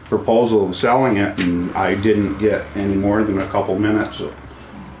proposal of selling it, and I didn't get any more than a couple minutes of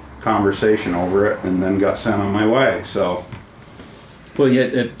conversation over it, and then got sent on my way. So, Well,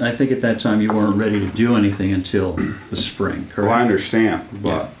 yet I think at that time you weren't ready to do anything until the spring, correct? well, I understand,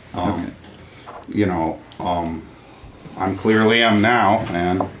 but Okay. I'm clearly am now,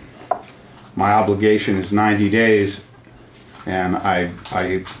 and my obligation is 90 days, and I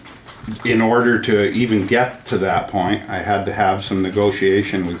in order to even get to that point, I had to have some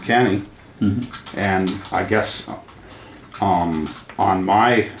negotiation with Kenny. And I guess on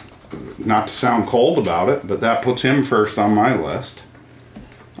my, not to sound cold about it, but that puts him first on my list.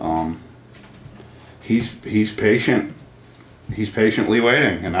 He's patient. He's patiently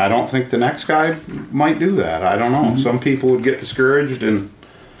waiting, and I don't think the next guy might do that. I don't know. Some people would get discouraged and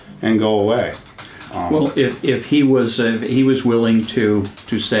go away. Well, if he was willing to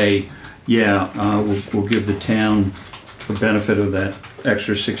say, yeah, we'll give the town the benefit of that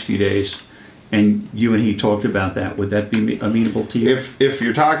extra 60 days, and you and he talked about that, would that be amenable to you? If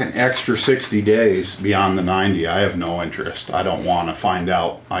you're talking extra 60 days beyond the 90, I have no interest. I don't want to find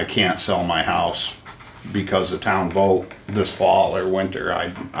out I can't sell my house because the town vote this fall or winter.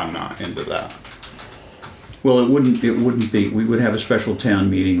 I'm not into that. Well, it wouldn't be. We would have a special town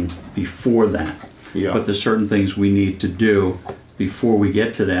meeting before that. Yeah. But there's certain things we need to do before we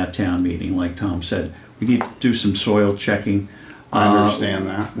get to that town meeting, like Tom said. We need to do some soil checking. I understand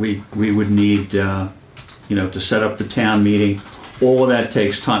that. We would need, to set up the town meeting. All of that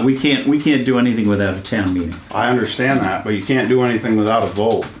takes time. We can't do anything without a town meeting. I understand that, but you can't do anything without a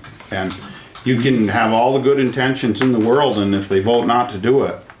vote. And you can have all the good intentions in the world, and if they vote not to do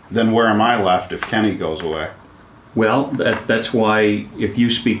it, then where am I left if Kenny goes away? Well, that's why if you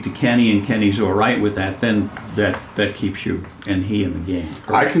speak to Kenny and Kenny's all right with that, then that keeps you and he in the game.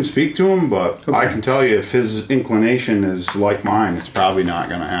 I can speak to him, but Okay. I can tell you if his inclination is like mine, it's probably not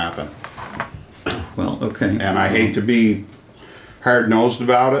going to happen. Well, okay. And I hate to be hard-nosed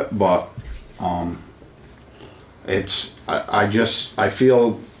about it, but I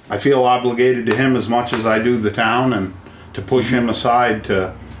feel obligated to him as much as I do the town, and to push him aside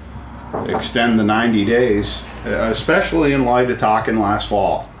to extend the 90 days, especially in light of talking last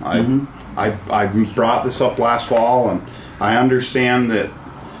fall. I brought this up last fall, and I understand that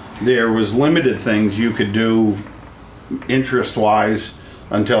there was limited things you could do interest-wise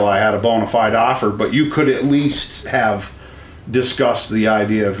until I had a bona fide offer, but you could at least have discussed the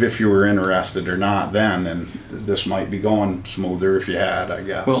idea of if you were interested or not then, and this might be going smoother if you had, I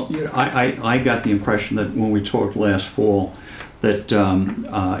guess. Well, you know, I got the impression that when we talked last fall that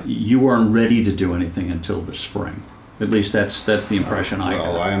you weren't ready to do anything until the spring. At least that's the impression I got.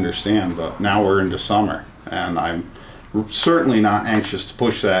 Well, I understand, but now we're into summer, and I'm certainly not anxious to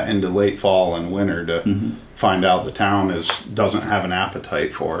push that into late fall and winter to find out the town doesn't have an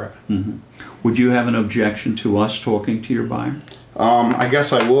appetite for it. Would you have an objection to us talking to your buyer? I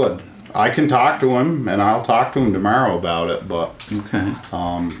guess I would. I can talk to him, and I'll talk to him tomorrow about it, but Okay.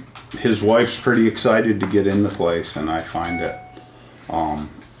 His wife's pretty excited to get in the place, and I find it, I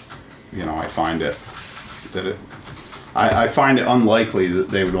find it unlikely that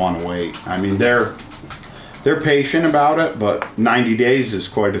they would want to wait. I mean, they're patient about it, but 90 days is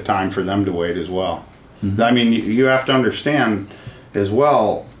quite a time for them to wait as well. I mean, you have to understand as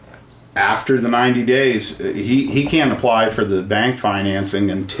well, after the 90 days, he can't apply for the bank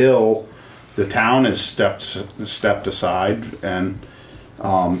financing until the town has stepped aside, and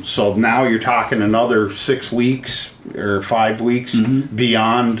so now you're talking another 6 weeks or 5 weeks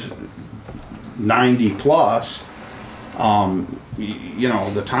beyond 90 plus. You know,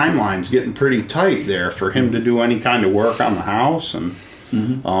 the timeline's getting pretty tight there for him to do any kind of work on the house, and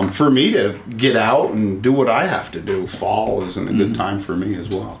for me to get out and do what I have to do. Fall isn't a good time for me as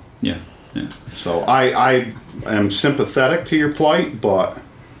well. Yeah. Yeah. So I am sympathetic to your plight, but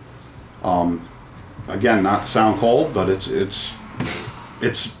again, not to sound cold, but it's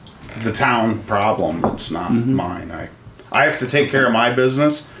the town problem. It's not mine. I have to take care of my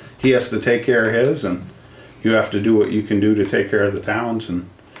business. He has to take care of his, and you have to do what you can do to take care of the towns, and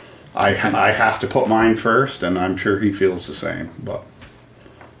I have to put mine first, and I'm sure he feels the same. But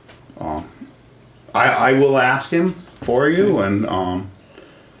I will ask him for you, and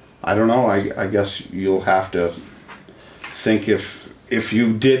I don't know. I guess you'll have to think if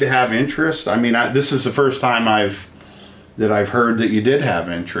you did have interest. I mean, this is the first time I've heard that you did have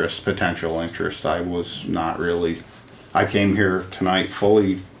interest, potential interest. I was not really. I came here tonight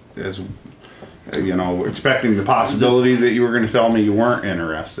fully as, you know, expecting the possibility that you were going to tell me you weren't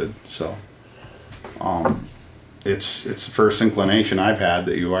interested. So, it's the first inclination I've had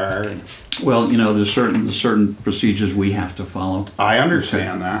that you are. And Well, you know, there's certain procedures we have to follow. I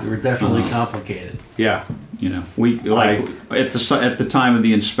understand that. We're definitely complicated. Yeah. You know, we like at the time of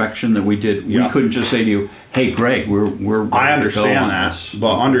the inspection that we did, we couldn't just say to you, "Hey, Greg, we're ready I to go understand on that, this."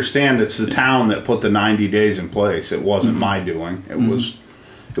 but understand it's the town that put the 90 days in place. It wasn't my doing. It was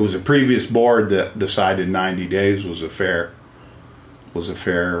a previous board that decided 90 days was a fair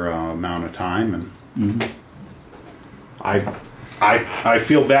amount of time, and I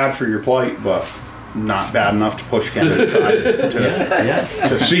feel bad for your plight, but not bad enough to push Ken aside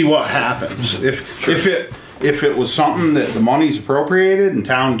to see what happens. If it was something that the money's appropriated and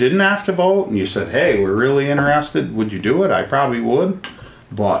town didn't have to vote, and you said, "Hey, we're really interested, would you do it?" I probably would,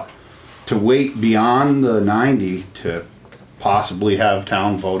 but to wait beyond the 90 to possibly have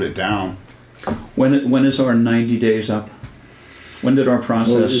town vote it down. When is our 90 days up? When did our process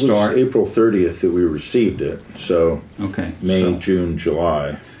Well, it was start? April 30th that we received it, so Okay. May, so June,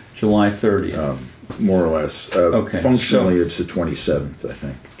 July, July 30th. more or less. Okay, Functionally, so- it's the 27th, I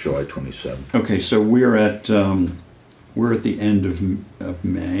think, July 27th. Okay, so we're at the end of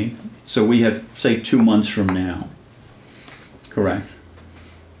May. So we have, say, 2 months from now. Correct.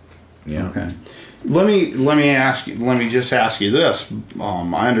 Yeah. Okay. Let me just ask you this.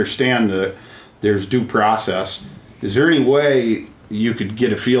 I understand that there's due process. Is there any way you could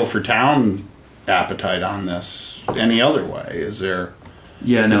get a feel for town appetite on this any other way? Is there?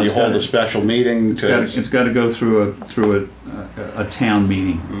 Yeah. No. Can you it's hold gotta- a special meeting to? It's got to go through a town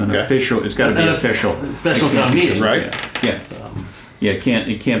meeting, an Okay. official. It's got to be official. Special town meeting. Right. Yeah. Yeah. It can't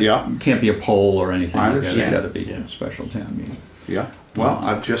Yeah. can't be a poll or anything I like that. It's understand. got to be a special town meeting. Yeah. Well,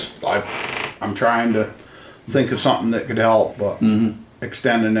 I'm trying to think of something that could help, but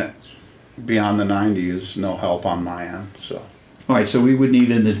extending it beyond the 90 is no help on my end. So. All right. So we would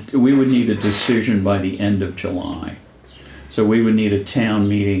need a decision by the end of July. So we would need a town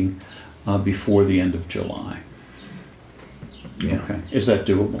meeting before the end of July. Yeah. Okay. Is that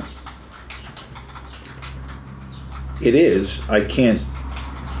doable? It is. I can't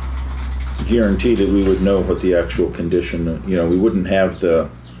guarantee that we would know what the actual condition, you know, we wouldn't have the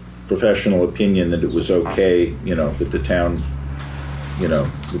professional opinion that it was okay, you know, that the town, you know,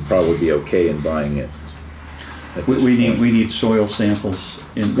 would probably be okay in buying it. at this We point. need soil samples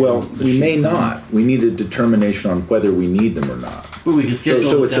in. Well, the we may sheet. not. We need a determination on whether we need them or not. But we can schedule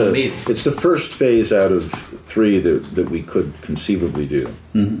So a it's town meeting. it's the first phase out of 3 that we could conceivably do.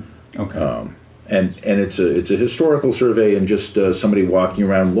 Okay. And it's a historical survey and just somebody walking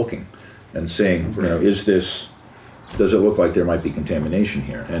around looking and saying, you know, does it look like there might be contamination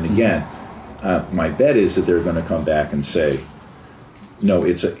here? And again, my bet is that they're going to come back and say, no,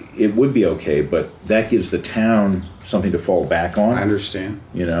 it would be okay, but that gives the town something to fall back on. I understand.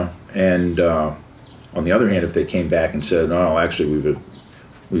 You know, and on the other hand, if they came back and said, no, actually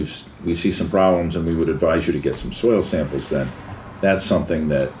we see some problems and we would advise you to get some soil samples, then that's something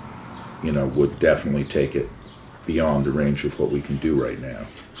that, you know, would definitely take it beyond the range of what we can do right now.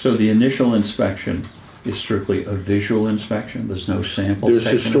 So the initial inspection is strictly a visual inspection? There's no samples? There's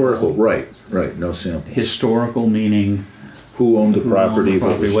taken historical, involved? right, no samples. Historical meaning? Who owned the who owned property,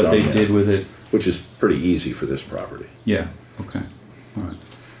 what was what done they there, did with it? which is pretty easy for this property. Yeah, okay, all right.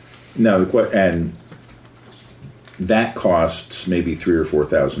 Now, and that costs maybe $3,000 or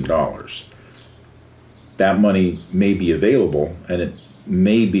 $4,000. That money may be available, and it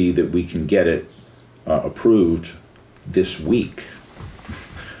may be that we can get it approved this week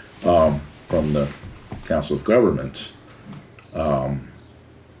from the Council of Governments.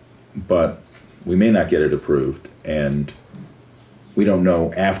 But we may not get it approved, and we don't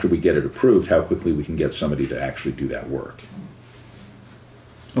know after we get it approved how quickly we can get somebody to actually do that work.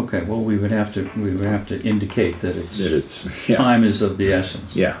 Okay, well, we would have to indicate that It's yeah. time is of the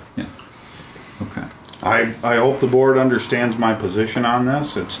essence. Yeah. Yeah, okay. I hope the board understands my position on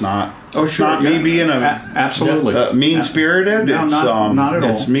this. It's not. Oh, it's sure, not yeah. me being Absolutely. mean spirited. No, it's not at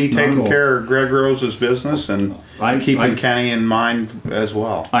all. It's me Not at taking all. care of Greg Rose's business and keeping Kenny in mind as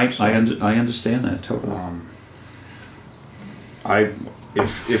well. I understand that totally.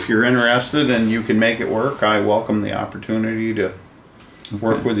 If you're interested and you can make it work, I welcome the opportunity to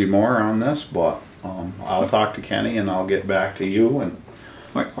work with you more on this. But I'll talk to Kenny and I'll get back to you. And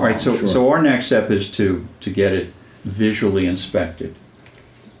All right, so Sure. so our next step is to get it visually inspected.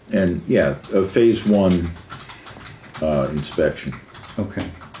 And yeah, a phase 1 inspection. Okay.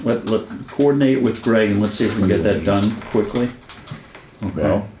 Let coordinate with Greg and let's see if we can get that done quickly.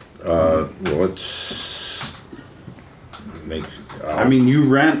 Okay. Well, let's make. I mean, you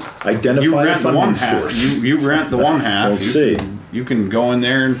rent Identify you a rent the funding one half. source. You rent the one half. We'll see. You can go in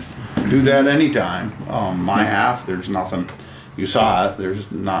there and do that anytime. My half, there's nothing. You saw it. There's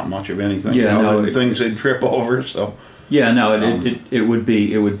not much of anything. Yeah, other no, than things they'd trip over. So Yeah, no, it would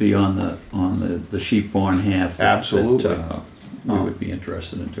be on the sheep barn half. Absolutely. We would be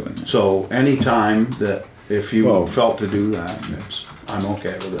interested in doing that. so anytime that if you Well- felt to do that, I'm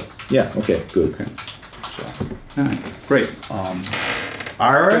okay with it. Yeah. Okay. Good. Okay. So All right. Great.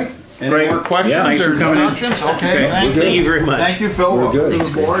 all right. Any Great. more questions Yeah. Thanks or for coming in. instructions? Okay. Okay. Thank you. Thank you very much. Thank you, Phil. We're Welcome good. to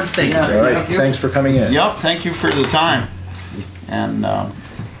the board. Thank you. Yeah, All right. Thank you. Thanks for coming in. Yep, thank you for the time. And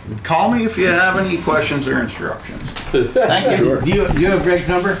call me if you have any questions or instructions. Thank you. Sure. Do you have Greg's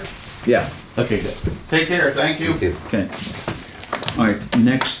number? Yeah. Okay, good. Take care. Thank you. Okay. All right.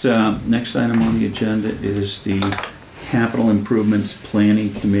 Next item on the agenda is the Capital Improvements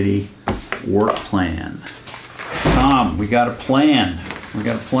Planning Committee work plan. Tom, we got a plan. We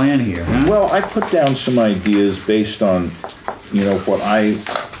got a plan here, huh? Well, I put down some ideas based on, you know, what I.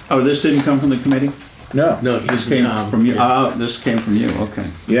 Oh, this didn't come from the committee? No. No, This came from you. Oh, this came from you. Okay.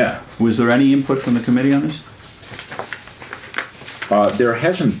 Yeah. Was there any input from the committee on this? There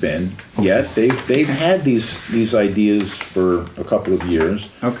hasn't been yet. They've had these ideas for a couple of years.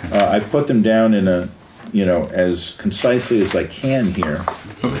 Okay. I put them down in a, you know, as concisely as I can here.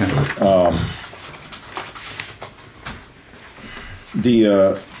 Okay.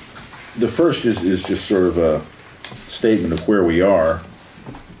 The first is just sort of a statement of where we are.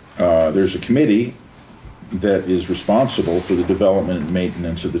 There's a committee that is responsible for the development and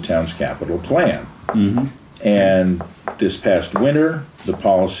maintenance of the town's capital plan. Mm-hmm. And this past winter, the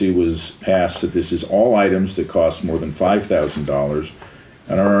policy was passed that this is all items that cost more than $5,000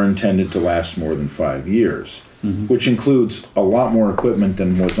 and are intended to last more than 5 years, which includes a lot more equipment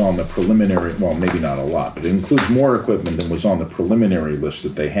than was on the preliminary, well, maybe not a lot, but it includes more equipment than was on the preliminary list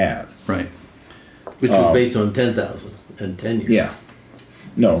that they had. Right. Which was based on 10,000 and 10 years. Yeah.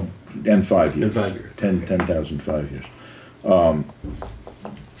 No, and 5 years. And 5 years. 10,000, 5 years.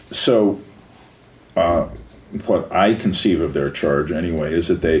 What I conceive of their charge anyway is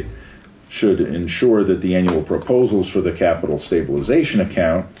that they should ensure that the annual proposals for the capital stabilization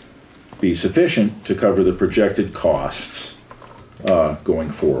account be sufficient to cover the projected costs going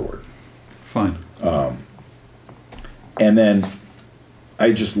forward. Fine. And then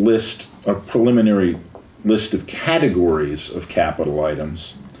I just list a preliminary list of categories of capital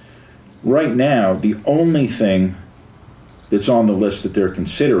items. Right now, the only thing that's on the list that they're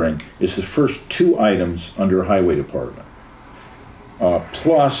considering is the first two items under Highway Department,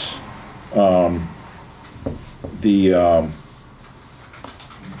 plus the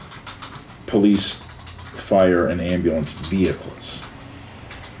police, fire, and ambulance vehicles.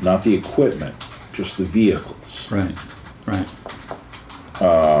 Not the equipment, just the vehicles. Right. Right.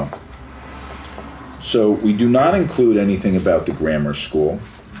 So we do not include anything about the grammar school.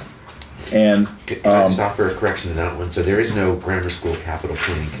 And Can I just offer a correction to that one? So there is no grammar school capital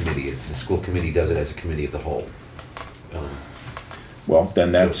planning committee. The school committee does it as a committee of the whole. well,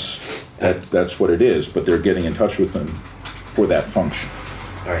 then that's what it is. But they're getting in touch with them for that function.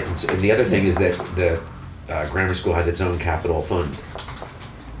 All right, and the other thing is that the grammar school has its own capital fund.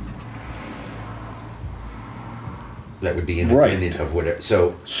 That would be independent of whatever.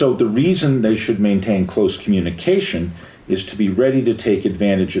 So the reason they should maintain close communication is to be ready to take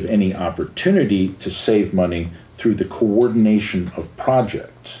advantage of any opportunity to save money through the coordination of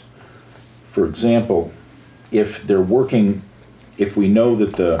projects. For example, if we know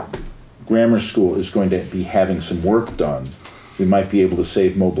that the grammar school is going to be having some work done, we might be able to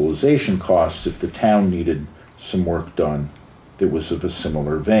save mobilization costs if the town needed some work done that was of a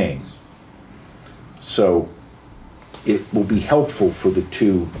similar vein. So it will be helpful for the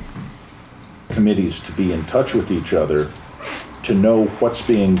two committees to be in touch with each other, to know what's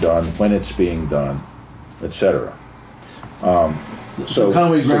being done, when it's being done, etc. So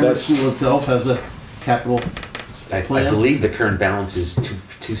Conway Grammar School itself has a capital I believe the current balance is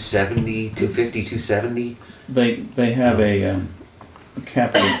 270, 250, 270. They have a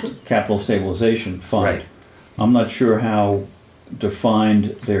capital stabilization fund. Right. I'm not sure how defined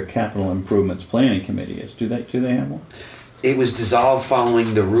their capital improvements planning committee is. Do they have one? It was dissolved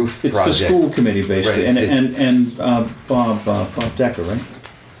following the roof It's project. the school committee basically, Right, and Bob Decker, right?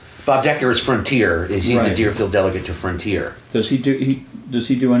 Bob Decker is Frontier. He's the Right. Deerfield delegate to Frontier. Does he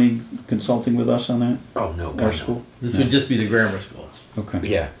do any consulting with us on that? Oh no, Our God, no. school? This would just be the grammar school. Okay.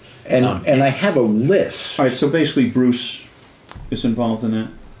 Yeah. And I have a list. All right. So basically, Bruce is involved in that.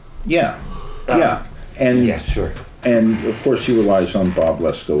 Yeah, yeah, and Yeah, sure. and of course he relies on Bob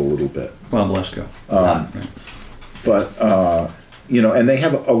Lesko a little bit. Bob Lesko. But and they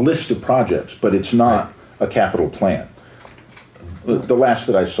have a list of projects, but it's not a capital plan. The last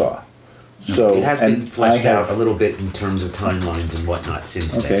that I saw. So It has been and fleshed I out have- a little bit in terms of timelines and whatnot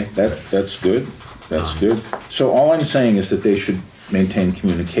since Okay, then. that's good. That's good. So all I'm saying is that they should maintain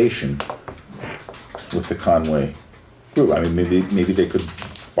communication with the Conway group. I mean, maybe they could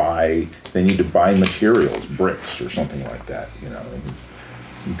they need to buy materials, bricks or something like that. They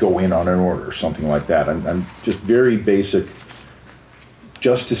can go in on an order or something like that. I'm just very basic,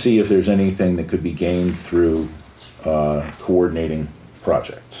 just to see if there's anything that could be gained through coordinating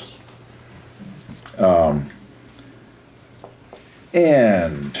projects.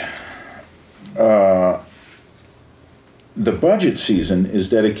 The budget season is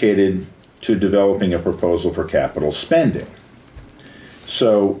dedicated to developing a proposal for capital spending.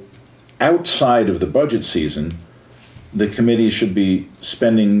 So outside of the budget season, the committee should be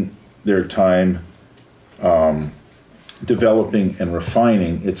spending their time developing and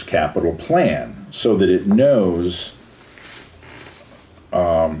refining its capital plan so that it knows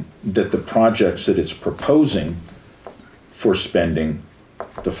that the projects that it's proposing for spending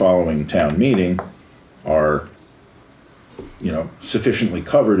the following town meeting are sufficiently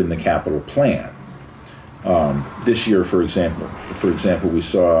covered in the capital plan. This year, for example, we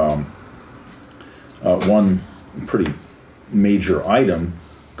saw one pretty major item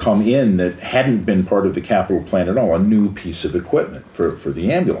come in that hadn't been part of the capital plan at all, a new piece of equipment for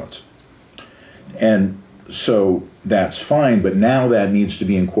the ambulance. And so that's fine, but now that needs to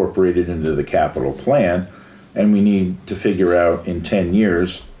be incorporated into the capital plan, and we need to figure out in 10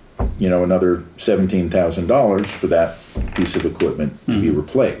 years, another $17,000 for that piece of equipment to be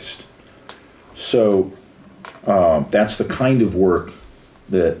replaced. So that's the kind of work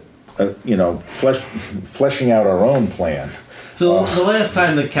that, fleshing out our own plan. So the last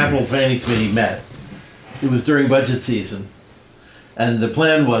time the capital planning committee met, it was during budget season. And the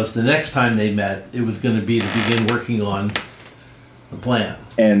plan was the next time they met, it was going to be to begin working on the plan.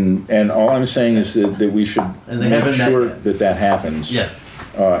 And all I'm saying is that we should And they make haven't met sure yet. that happens. Yes.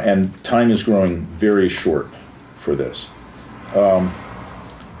 And time is growing very short for this.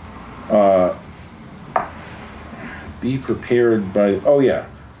 Be prepared by, oh yeah.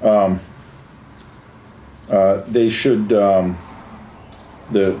 They should, the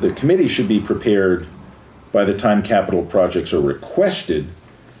committee should be prepared by the time capital projects are requested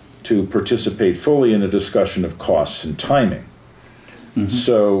to participate fully in a discussion of costs and timing.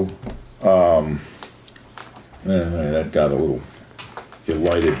 So, that got a little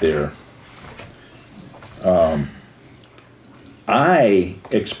elided there. I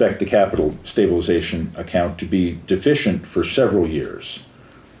expect the capital stabilization account to be deficient for several years.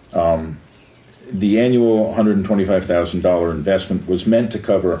 The annual $125,000 investment was meant to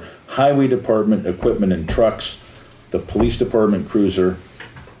cover highway department equipment and trucks, the police department cruiser,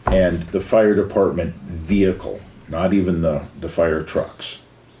 and the fire department vehicle, not even the fire trucks.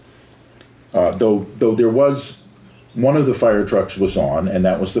 Though there was, one of the fire trucks was on, and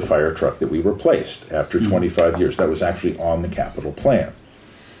that was the fire truck that we replaced after 25 years. That was actually on the capital plan.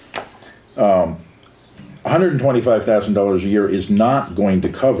 $125,000 a year is not going to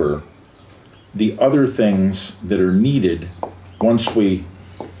cover the other things that are needed once we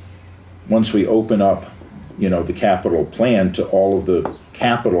open up, the capital plan to all of the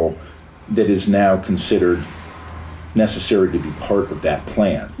capital that is now considered necessary to be part of that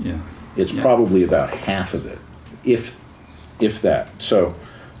plan. Yeah. It's probably about half of it, if that. So,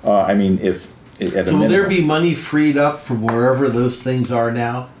 if at a So will there minimum- be money freed up from wherever those things are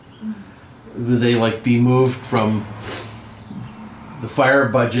now? Will they be moved from the fire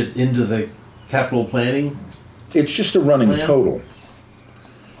budget into the capital planning? It's just a running plan? total.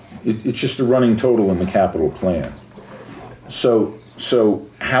 It's just a running total in the capital plan. So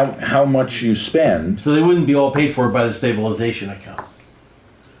how much you spend? So they wouldn't be all paid for by the stabilization account.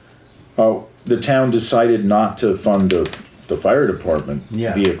 The town decided not to fund the fire department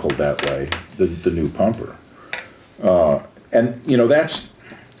Yeah. vehicle that way, the new pumper. And that's,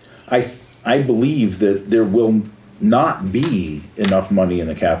 I believe that there will not be enough money in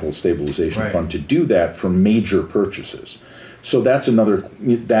the capital stabilization Right. fund to do that for major purchases. So that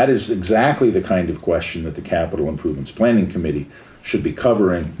is exactly the kind of question that the Capital Improvements Planning Committee should be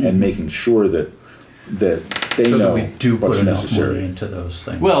covering and making sure that they So know that we do what's put enough necessary. money into those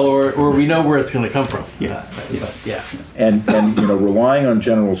things. Well, or we know where it's going to come from. Yeah. Yeah. And relying on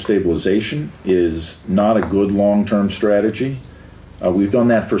general stabilization is not a good long-term strategy. We've done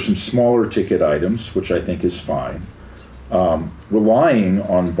that for some smaller ticket items, which I think is fine. Relying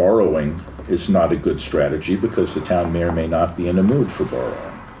on borrowing is not a good strategy because the town may or may not be in a mood for borrowing.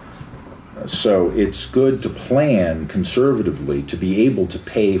 So it's good to plan conservatively to be able to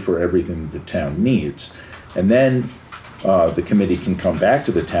pay for everything the town needs. And then the committee can come back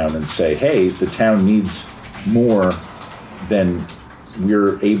to the town and say, hey, the town needs more than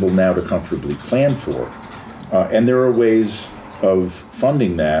we're able now to comfortably plan for. And there are ways of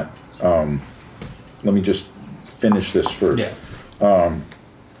funding that. Let me just finish this first. Yeah.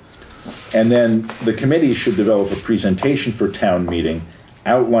 And then the committee should develop a presentation for town meeting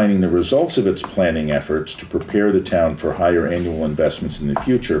outlining the results of its planning efforts to prepare the town for higher annual investments in the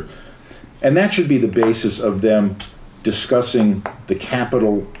future. And that should be the basis of them discussing the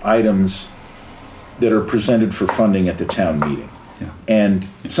capital items that are presented for funding at the town meeting. Yeah. And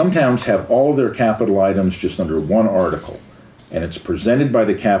some towns have all of their capital items just under one article. And it's presented by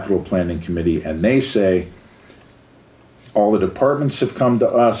the Capital Planning Committee, and they say, all the departments have come to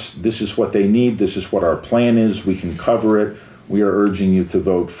us, this is what they need, this is what our plan is, we can cover it, we are urging you to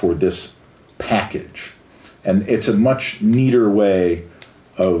vote for this package. And it's a much neater way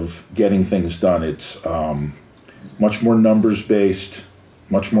of getting things done. It's much more numbers-based,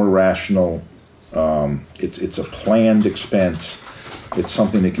 much more rational. It's a planned expense. It's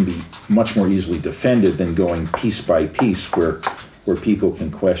something that can be much more easily defended than going piece by piece where people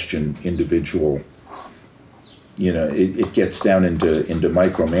can question individual. It gets down into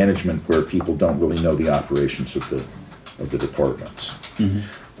micromanagement where people don't really know the operations of the departments.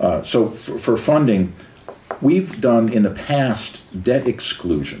 Mm-hmm. So for funding, we've done in the past debt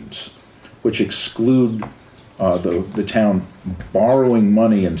exclusions, which exclude the town borrowing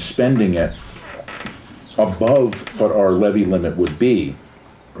money and spending it above what our levy limit would be.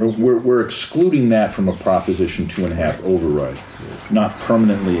 We're excluding that from a Proposition 2.5 override, not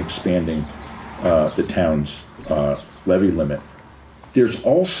permanently expanding the town's levy limit. There's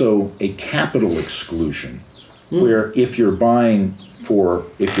also a capital exclusion, where if you're buying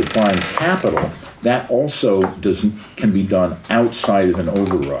capital, that also can be done outside of an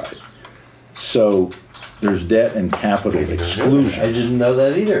override. So there's debt and capital exclusions. I didn't know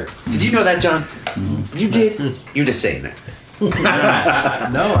that either. Did you know that, John? You did? You're just saying that.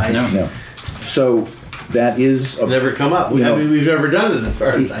 No, I No. No. So that is a, Never come up. You know, I mean, we've never done it as far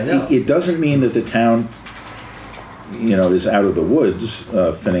as I know. it doesn't mean that the town, is out of the woods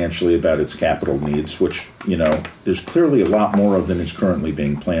financially about its capital needs, which, there's clearly a lot more of than is currently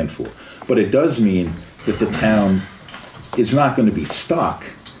being planned for. But it does mean that the town is not going to be stuck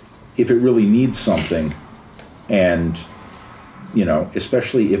if it really needs something, and,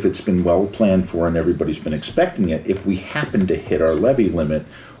 especially if it's been well planned for and everybody's been expecting it. If we happen to hit our levy limit,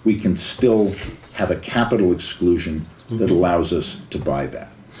 we can still have a capital exclusion that allows us to buy that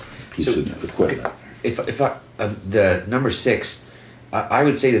piece of equipment. The number 6, I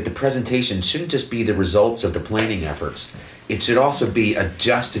would say that the presentation shouldn't just be the results of the planning efforts. It should also be a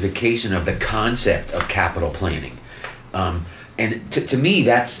justification of the concept of capital planning. And to me,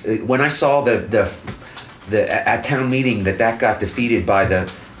 that's when I saw the at town meeting that got defeated by the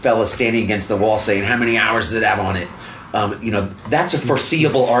fella standing against the wall saying, "How many hours does it have on it?" That's a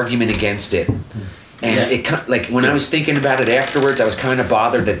foreseeable argument against it. And it, like, when I was thinking about it afterwards, I was kind of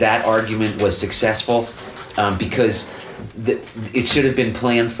bothered that argument was successful, because it should have been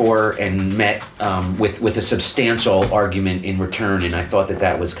planned for and met with a substantial argument in return, and I thought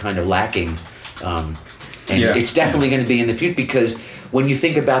that was kind of lacking. It's definitely going to be in the future, because when you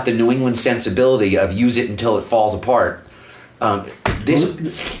think about the New England sensibility of use it until it falls apart, this is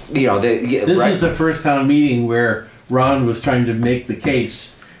the first town meeting where Ron was trying to make the case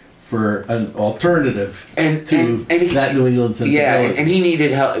for an alternative to that New England sensibility. Yeah, and he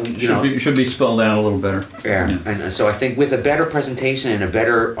needed help. Should be spelled out a little better. Yeah, and so I think with a better presentation and a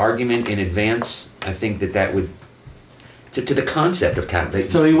better argument in advance, I think that would to the concept of capital.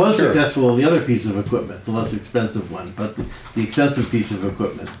 So he was successful in the other piece of equipment, the less expensive one, but the expensive piece of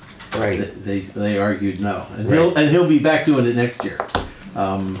equipment, right? They argued no, and he'll be back doing it next year.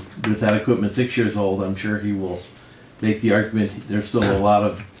 With that equipment 6 years old, I'm sure he will make the argument. There's still a lot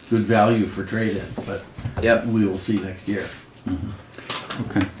of good value for trade-in, but we will see next year.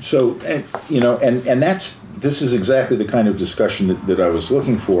 Mm-hmm. Okay. So, and this is exactly the kind of discussion that I was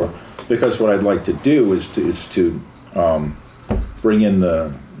looking for, because what I'd like to do is to bring in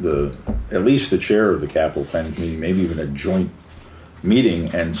the at least the chair of the capital planning committee, maybe even a joint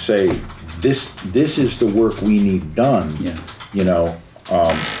meeting, and say this is the work we need done.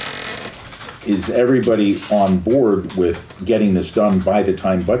 Is everybody on board with getting this done by the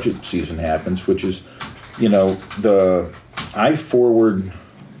time budget season happens, which is, I forward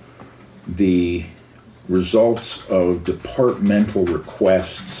the results of departmental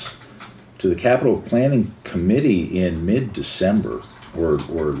requests to the capital planning committee in mid-December or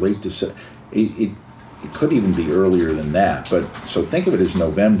late December. It could even be earlier than that, but so think of it as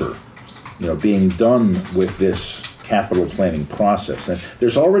November, being done with this capital planning process. And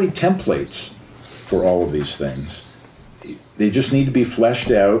there's already templates for all of these things. They just need to be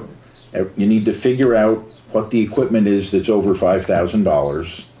fleshed out. You need to figure out what the equipment is that's over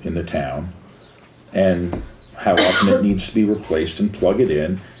 $5,000 in the town, and how often it needs to be replaced, and plug it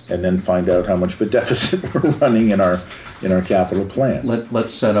in, and then find out how much of a deficit we're running in our capital plan.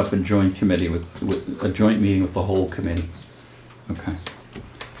 Let's set up a joint committee with a joint meeting with the whole committee. Okay.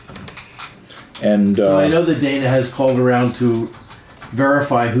 And so I know that Dana has called around to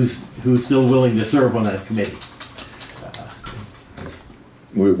verify who's still willing to serve on that committee.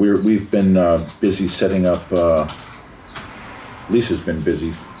 We've been busy setting up. Lisa's been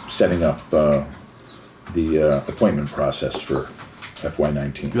busy setting up the appointment process for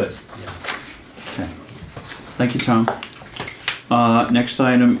FY19. Good. Okay. Thank you, Tom. Next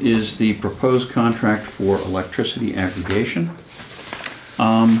item is the proposed contract for electricity aggregation.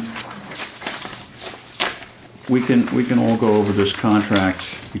 We can all go over this contract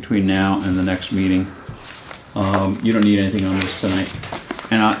between now and the next meeting. You don't need anything on this tonight,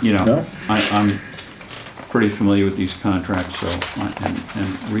 and I'm pretty familiar with these contracts, so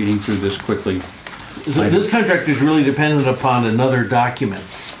and reading through this quickly. So this contract is really dependent upon another document,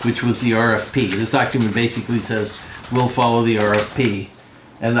 which was the RFP. This document basically says we'll follow the RFP,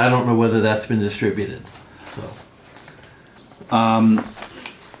 and I don't know whether that's been distributed. So,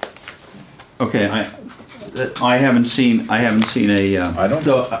 okay, I haven't seen a. I don't.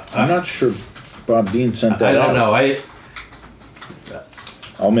 So I'm not sure Bob Dean sent that out. I don't know.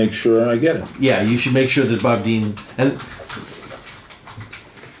 I'll make sure I get it. Yeah, you should make sure that Bob Dean and.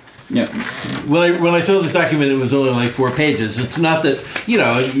 Yeah. When I saw this document, it was only like 4 pages. It's not that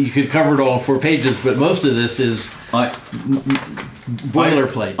you could cover it all in 4 pages, but most of this is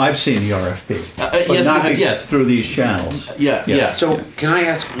boilerplate. I've seen the RFP, but yes, not through these channels. Yeah. So can I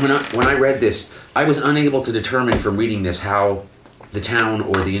ask, when I read this, I was unable to determine from reading this how the town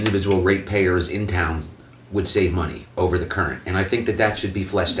or the individual ratepayers in town would save money over the current, and I think that should be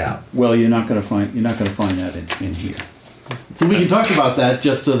fleshed out. Well, you're not going to find that in here. So we can talk about that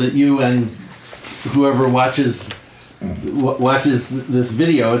just so that you and whoever watches this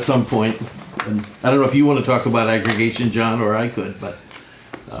video at some point, and I don't know if you want to talk about aggregation, John, or I could, but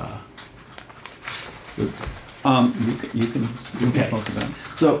You can Okay. talk about it.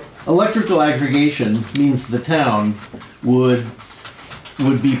 so electrical aggregation means the town would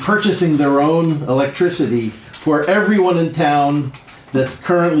be purchasing their own electricity for everyone in town that's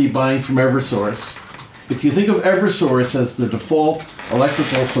currently buying from Eversource. If you think of Eversource as the default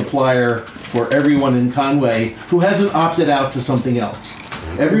electrical supplier for everyone in Conway who hasn't opted out to something else,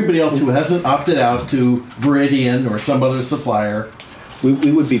 everybody else who hasn't opted out to Viridian or some other supplier,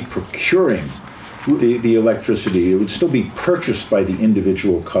 We would be procuring the electricity. It would still be purchased by the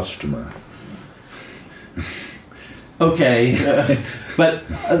individual customer. okay, but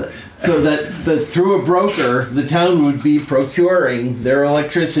so that through a broker, the town would be procuring their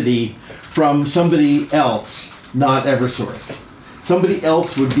electricity from somebody else, not Eversource. Somebody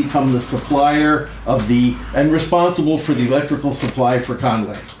else would become the supplier of and responsible for the electrical supply for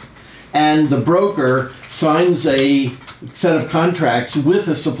Conway. And the broker signs a set of contracts with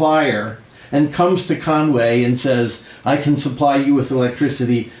a supplier and comes to Conway and says, I can supply you with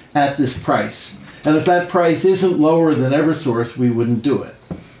electricity at this price. And if that price isn't lower than Eversource, we wouldn't do it.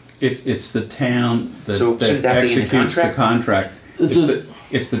 It's the town that, So shouldn't that be in the executes the contract? contract.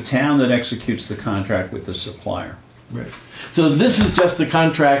 It's the town that executes the contract with the supplier. Right. So this is just the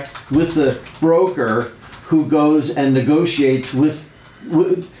contract with the broker who goes and negotiates with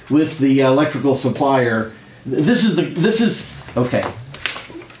the electrical supplier. This is okay.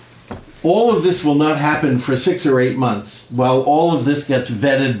 All of this will not happen for 6 or 8 months while all of this gets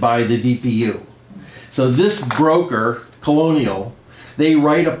vetted by the DPU. So this broker, Colonial, they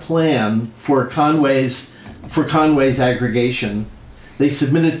write a plan for Conway's aggregation. They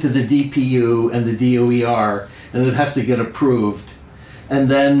submit it to the DPU and the DOER, and it has to get approved. And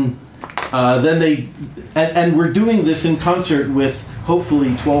then we're doing this in concert with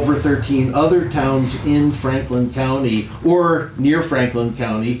hopefully 12 or 13 other towns in Franklin County or near Franklin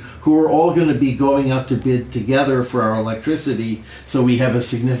County who are all going to be going out to bid together for our electricity, so we have a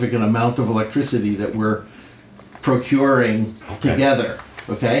significant amount of electricity that we're procuring together.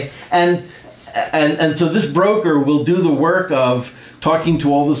 Okay? And so this broker will do the work of talking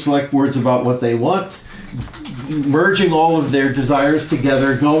to all the select boards about what they want, merging all of their desires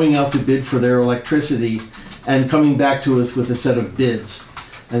together, going out to bid for their electricity, and coming back to us with a set of bids.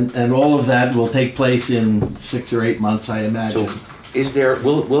 And all of that will take place in 6 or 8 months, I imagine. So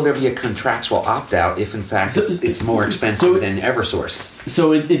will there be a contractual opt-out if in fact it's more expensive than Eversource?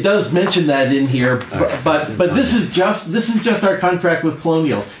 So it does mention that in here, but this is just our contract with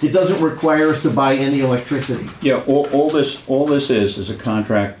Colonial. It doesn't require us to buy any electricity. Yeah, all this is a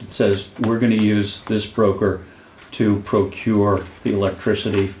contract that says we're going to use this broker to procure the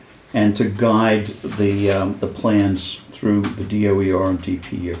electricity and to guide the plans through the DOER and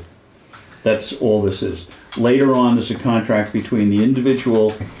DPU. That's all this is. Later on, there's a contract between the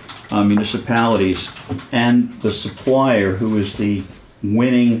individual municipalities and the supplier, who is the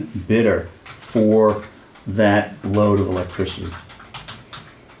winning bidder for that load of electricity.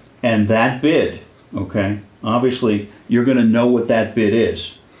 And that bid, okay, obviously you're going to know what that bid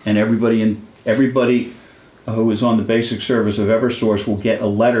is, and everybody who is on the basic service of Eversource will get a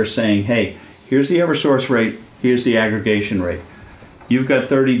letter saying, hey, here's the Eversource rate, here's the aggregation rate. You've got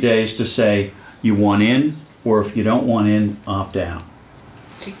 30 days to say you want in, or if you don't want in, opt out.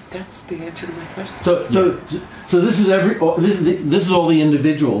 See, that's the answer to my question. So this is this is all the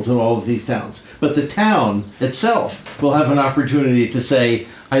individuals in all of these towns. But the town itself will have an opportunity to say,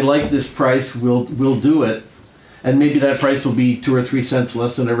 I like this price, we'll do it. And maybe that price will be 2 or 3 cents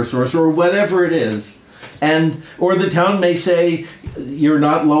less than Eversource or whatever it is. Or the town may say, you're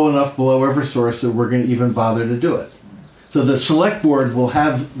not low enough below Eversource that we're going to even bother to do it. So the select board will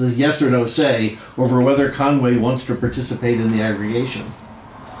have the yes or no say over whether Conway wants to participate in the aggregation.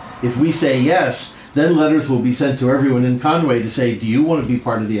 If we say yes, then letters will be sent to everyone in Conway to say, do you want to be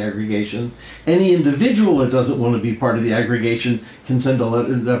part of the aggregation? Any individual that doesn't want to be part of the aggregation can send a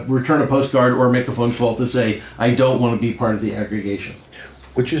letter, return a postcard, or make a phone call to say, I don't want to be part of the aggregation.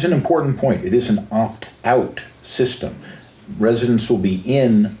 Which is an important point. It is an opt-out system. Residents will be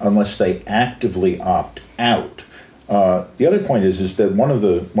in unless they actively opt out. The other point is that one of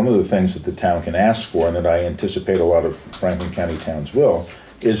the things that the town can ask for, and that I anticipate a lot of Franklin County towns will,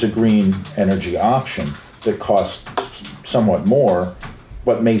 is a green energy option that costs somewhat more,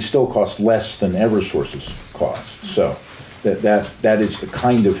 but may still cost less than Eversource's cost. So that is the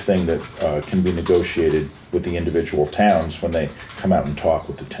kind of thing that can be negotiated with the individual towns when they come out and talk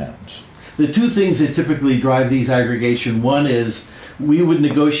with the towns. The two things that typically drive these aggregation, one is we would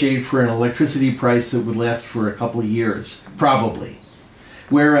negotiate for an electricity price that would last for a couple of years, probably.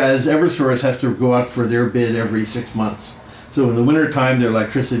 Whereas Eversource has to go out for their bid every 6 months. So in the wintertime, their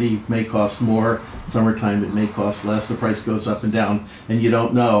electricity may cost more. Summertime, it may cost less. The price goes up and down, and you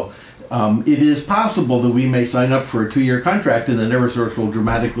don't know. It is possible that we may sign up for a 2-year contract and then Eversource will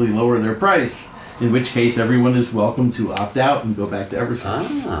dramatically lower their price, in which case everyone is welcome to opt out and go back to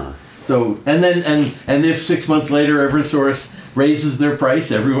Eversource. Ah. So, and if 6 months later Eversource raises their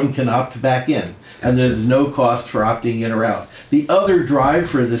price, everyone can opt back in. And there's no cost for opting in or out. The other drive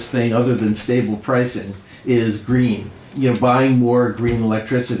for this thing, other than stable pricing, is green. Buying more green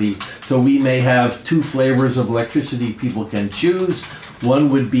electricity. So we may have 2 flavors of electricity people can choose. One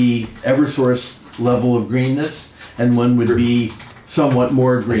would be Eversource level of greenness, and one would be somewhat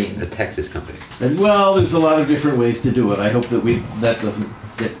more green. It's a Texas company. And well, there's a lot of different ways to do it. I hope that doesn't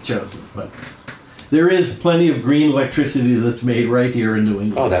get chosen, but there is plenty of green electricity that's made right here in New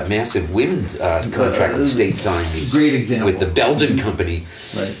England. Oh, that massive wind contract the state signed. Great example. With the Belgian company.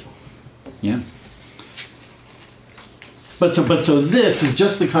 Right. Yeah. But so this is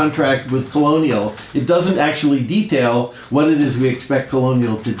just the contract with Colonial. It doesn't actually detail what it is we expect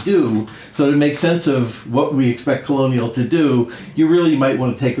Colonial to do. So to make sense of what we expect Colonial to do, you really might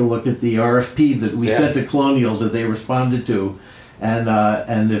want to take a look at the RFP that we sent to Colonial that they responded to,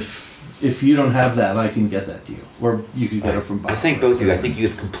 and if you don't have that, I can get that to you, or you can get it from Bob. I thank both of you. I think you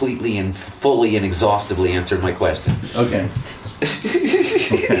have completely and fully and exhaustively answered my question. Okay.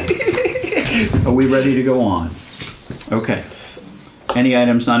 Okay. Are we ready to go on? Okay. Any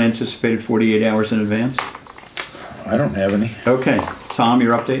items not anticipated 48 hours in advance? I don't have any. Okay. Tom,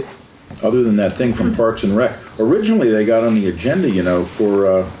 your update? Other than that thing from Parks and Rec. Originally, they got on the agenda,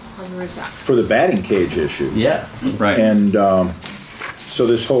 for the batting cage issue. Yeah. Right. And so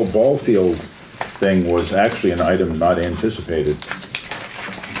this whole ball field thing was actually an item not anticipated.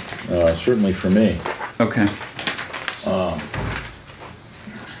 Certainly for me. Okay.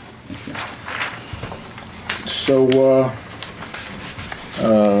 So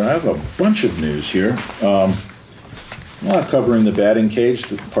I have a bunch of news here. Not covering the batting cage.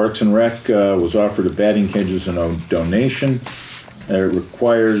 The Parks and Rec was offered a batting cage as a donation. It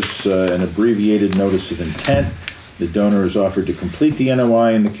requires an abbreviated notice of intent. The donor is offered to complete the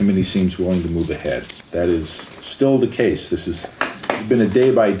NOI, and the committee seems willing to move ahead. That is still the case. This has been a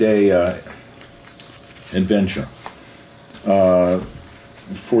day-by-day adventure.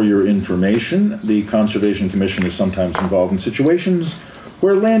 For your information, the Conservation Commission is sometimes involved in situations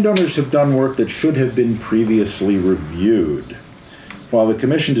where landowners have done work that should have been previously reviewed. While the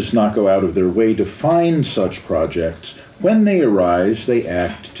Commission does not go out of their way to find such projects, when they arise, they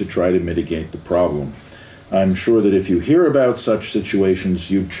act to try to mitigate the problem. I'm sure that if you hear about such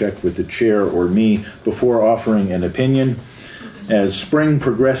situations, you'd check with the chair or me before offering an opinion. As spring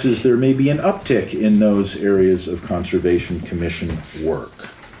progresses, there may be an uptick in those areas of Conservation Commission work.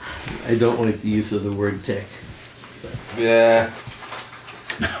 I don't like the use of the word tick. Yeah.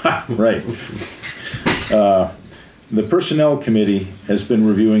 Right. The Personnel Committee has been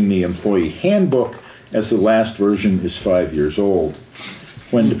reviewing the employee handbook, as the last version is 5 years old.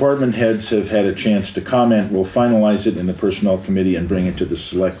 When department heads have had a chance to comment, we'll finalize it in the Personnel Committee and bring it to the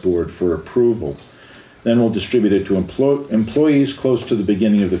Select Board for approval. Then we'll distribute it to employees close to the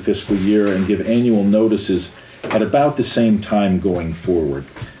beginning of the fiscal year and give annual notices at about the same time going forward.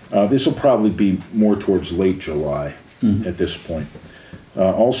 This will probably be more towards late July at this point.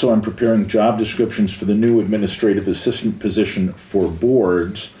 Also, I'm preparing job descriptions for the new administrative assistant position for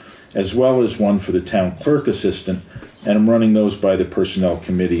boards, as well as one for the town clerk assistant, and I'm running those by the Personnel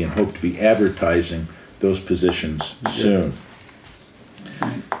Committee and hope to be advertising those positions soon.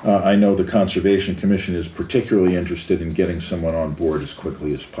 I know the Conservation Commission is particularly interested in getting someone on board as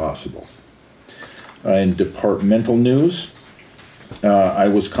quickly as possible. In departmental news, I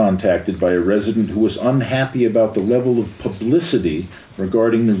was contacted by a resident who was unhappy about the level of publicity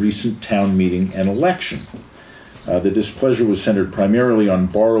regarding the recent town meeting and election. The displeasure was centered primarily on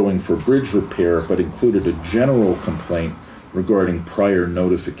borrowing for bridge repair, but included a general complaint regarding prior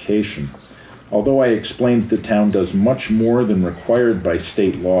notification. Although I explained the town does much more than required by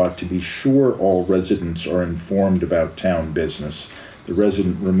state law to be sure all residents are informed about town business, the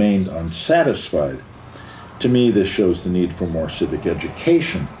resident remained unsatisfied. To me, this shows the need for more civic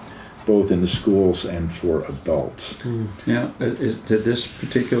education, both in the schools and for adults. Yeah, did this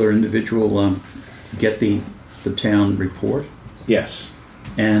particular individual get the town report Yes,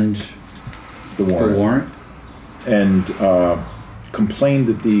 and the warrant. complained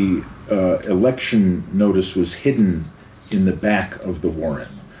that the election notice was hidden in the back of the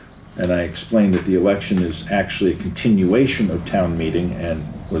warrant. And I explained that the election is actually a continuation of town meeting and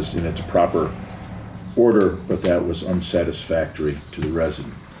was in its proper order, but that was unsatisfactory to the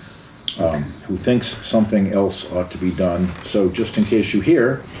resident, who thinks something else ought to be done. So just in case you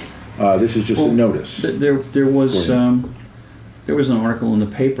hear, this is just a notice. There was an article in the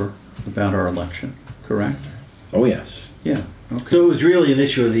paper about our election, correct? Oh, yes. Yeah. Okay. So it was really an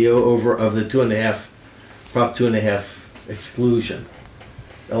issue of the of the 2.5, Prop 2.5 exclusion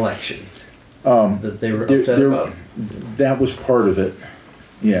election that they were upset about. That was part of it,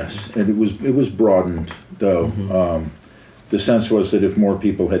 yes, and it was broadened though. Mm-hmm. The sense was that if more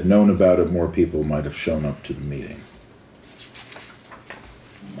people had known about it, more people might have shown up to the meeting.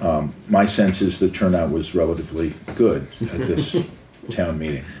 My sense is the turnout was relatively good at this town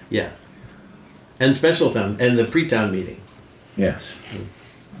meeting. Yeah. And special town, and the pre-town meeting. Yes.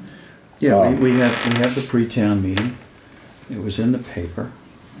 Yeah, we have the pre-town meeting. It was in the paper.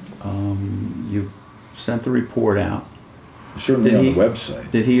 You sent the report out. Certainly on the website.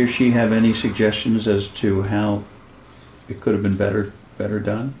 Did he or she have any suggestions as to how it could have been better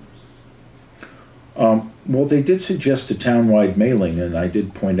done? Well, they did suggest a town-wide mailing, and I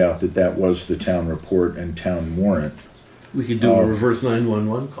did point out that that was the town report and town warrant. We could do a reverse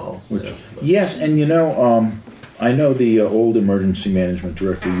 911 call. Yes, and I know the old emergency management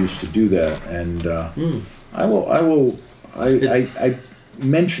director used to do that, and I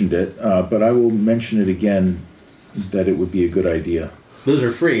mentioned it, but I will mention it again that it would be a good idea. Those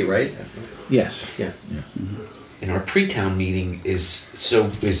are free, right? Yes. Yeah. Mm-hmm. And our pre-town meeting is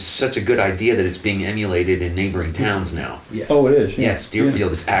such a good idea that it's being emulated in neighboring towns now. Yeah. Oh, it is. Yeah. Yes,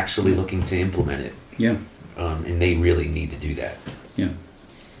 Deerfield is actually looking to implement it. Yeah. And they really need to do that. Yeah.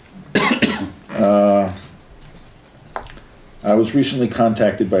 I was recently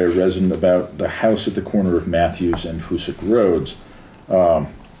contacted by a resident about the house at the corner of Matthews and Hoosick Roads.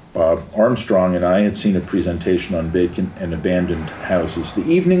 Bob Armstrong and I had seen a presentation on vacant and abandoned houses the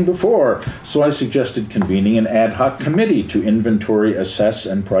evening before, so I suggested convening an ad hoc committee to inventory, assess,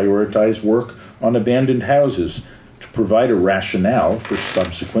 and prioritize work on abandoned houses to provide a rationale for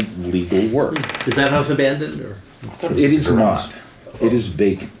subsequent legal work. Is that house abandoned? Or? It is not. It is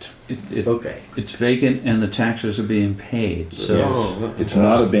vacant. Okay. It's vacant and the taxes are being paid, so Yes. It's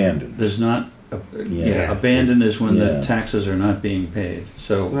not abandoned. there's not. Abandoned is when the taxes are not being paid.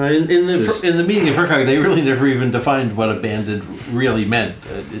 So In the meeting in FERCOG, they really never even defined what abandoned really meant.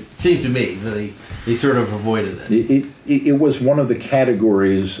 It seemed to me that they sort of avoided it. It was one of the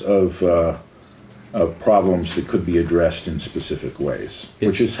categories of problems that could be addressed in specific ways,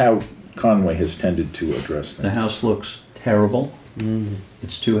 which is how Conway has tended to address the things. house looks terrible. Mm.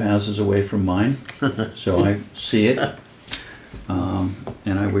 It's 2 houses away from mine, so I see it.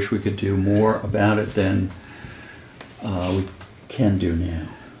 And I wish we could do more about it than we can do now.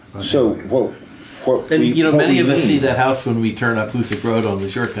 But So, anyway. And many of us need- see that house when we turn up Hoosick Road on the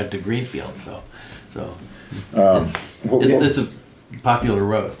shortcut to Greenfield. So it's a popular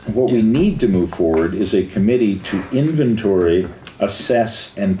road. What we need to move forward is a committee to inventory,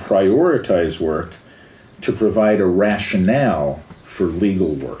 assess, and prioritize work to provide a rationale for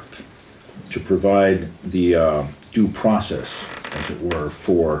legal work, to provide the due process, as it were,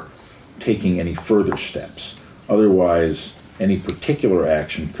 for taking any further steps. Otherwise, any particular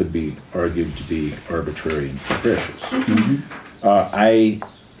action could be argued to be arbitrary and capricious. I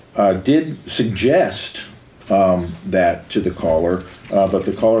did suggest that to the caller, but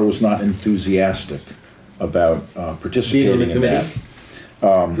the caller was not enthusiastic about participating in that.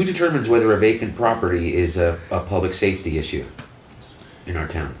 Who determines whether a vacant property is a public safety issue in our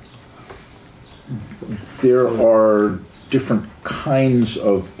town? There are different kinds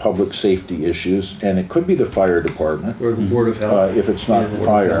of public safety issues, and it could be the fire department. Or the Board of Health. If it's not Yeah, Board of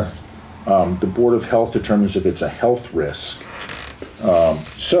fire. Health. The Board of Health determines if it's a health risk.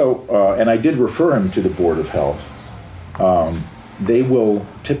 And I did refer him to the Board of Health. They will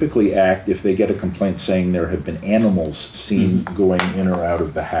typically act if they get a complaint saying there have been animals seen going in or out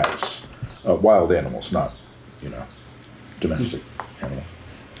of the house. Wild animals, not, domestic animals.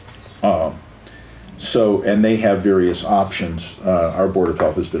 And they have various options. Our Board of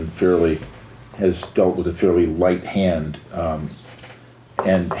Health has dealt with a fairly light hand,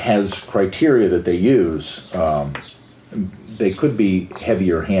 and has criteria that they use. They could be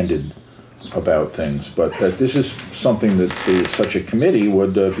heavier handed about things, but that this is something that such a committee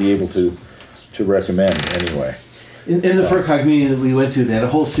would be able to recommend anyway. In the FERCOG meeting that we went to, they had a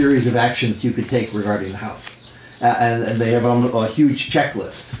whole series of actions you could take regarding the house. And they have a huge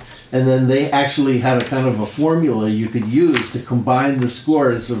checklist. and then they actually had a kind of a formula you could use to combine the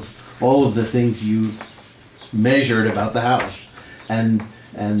scores of all of the things you measured about the house, and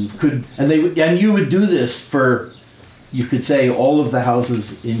you would do this for, you could say, all of the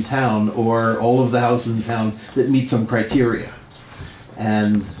houses in town, or all of the houses in town that meet some criteria,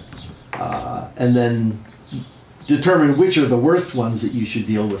 and then determine which are the worst ones that you should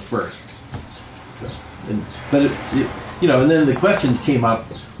deal with first. And then the questions came up: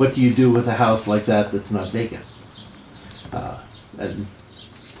 what do you do with a house like that that's not vacant? And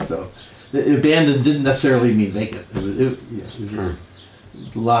so, abandoned didn't necessarily mean vacant. It was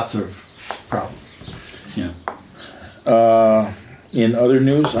lots of problems. Yeah. In other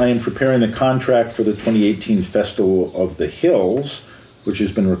news, I am preparing the contract for the 2018 Festival of the Hills, which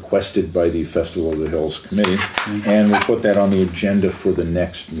has been requested by the Festival of the Hills Committee, and we'll put that on the agenda for the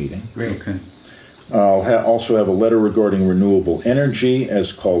next meeting. Great. Okay. I'll also have a letter regarding renewable energy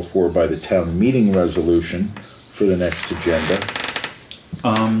as called for by the town meeting resolution for the next agenda.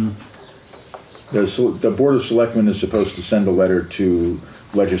 The Board of Selectmen is supposed to send a letter to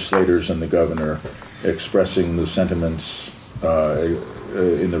legislators and the governor expressing the sentiments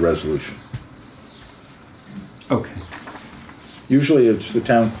in the resolution. Okay. Usually it's the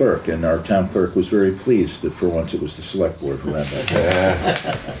town clerk, and our town clerk was very pleased that for once it was the select board who had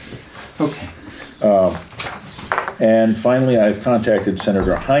that. Okay. And finally, I've contacted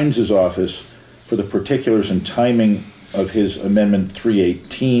Senator Hines' office for the particulars and timing of his Amendment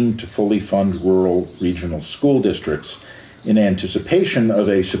 318 to fully fund rural regional school districts in anticipation of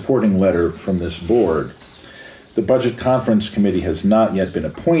a supporting letter from this board. The Budget Conference Committee has not yet been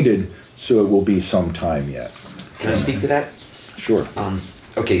appointed, so it will be some time yet. Can I speak to that? Sure.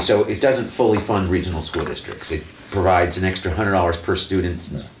 Okay, so it doesn't fully fund regional school districts. It provides an extra $100 per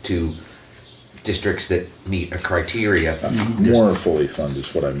student to districts that meet a criteria. More fully fund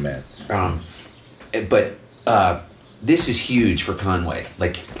is what I meant. But this is huge for Conway.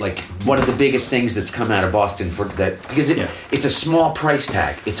 Like one of the biggest things that's come out of Boston for that, because it's a small price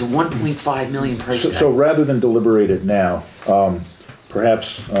tag. It's a 1.5 million price tag. So rather than deliberate it now,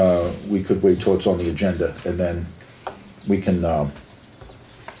 perhaps we could wait till it's on the agenda, and then we can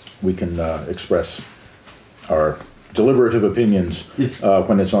express our deliberative opinions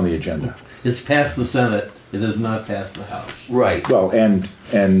when it's on the agenda. It's passed the Senate. It has not passed the House. Right. Well, and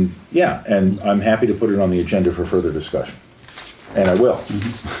I'm happy to put it on the agenda for further discussion, and I will.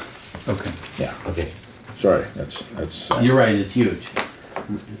 Mm-hmm. Okay. Yeah. Okay. Sorry, that's. You're right. It's huge.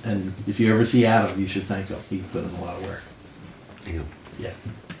 And if you ever see Adam, you should thank him. He put in a lot of work. I know. Yeah.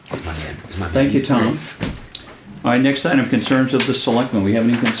 He's my man. He's my man. Thank you, Tom. All right, next item, concerns of the selectmen. We have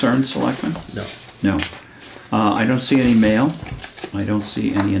any concerns, selectmen? No. No. I don't see any mail. I don't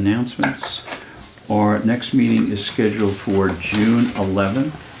see any announcements. Our next meeting is scheduled for June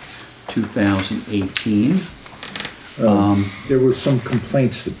 11th, 2018. There were some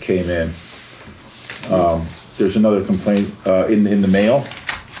complaints that came in. There's another complaint in the mail.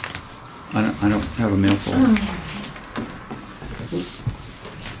 I don't have a mail folder.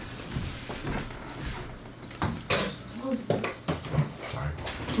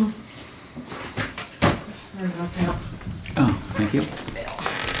 Oh, thank you.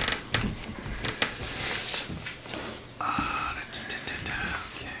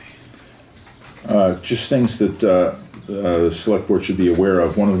 Just things that the select board should be aware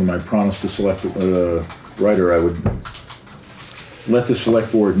of. One of them, I promised the select writer I would let the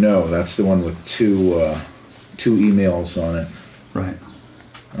select board know. That's the one with two emails on it. Right.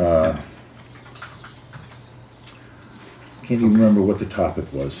 Can't even remember what the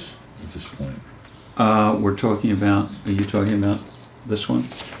topic was at this point. We're talking about, are you talking about this one?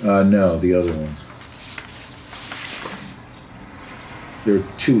 No, the other one. There are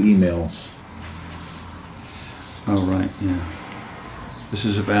two emails. Oh, right, yeah. This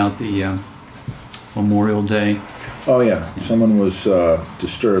is about the Memorial Day. Oh, yeah. Someone was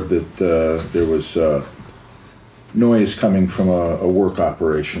disturbed that there was noise coming from a work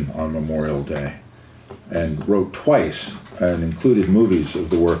operation on Memorial Day, and wrote twice and included movies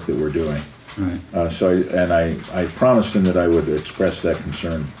of the work that we're doing. Right. I promised him that I would express that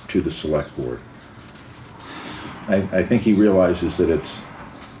concern to the select board. I think he realizes that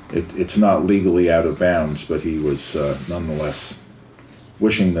it's not legally out of bounds, but he was nonetheless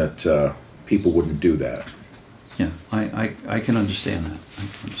wishing that people wouldn't do that. Yeah, I can understand that. I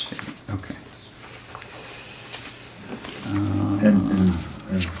can understand it. Okay. And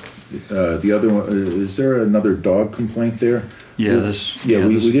the other one, is there another dog complaint there? Yeah,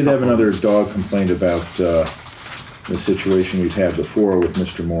 we did have another dog complaint about the situation we've had before with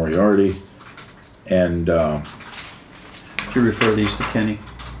Mr. Moriarty, and Did you refer these to Kenny?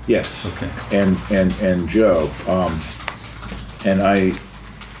 Yes. Okay. And Joe, and I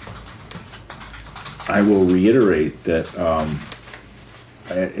will reiterate that,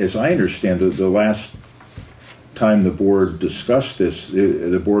 as I understand, the last time the board discussed this,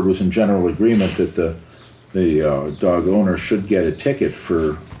 the board was in general agreement that the dog owner should get a ticket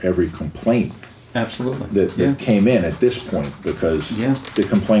for every complaint Absolutely. that came in at this point, because the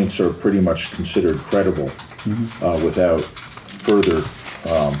complaints are pretty much considered credible without further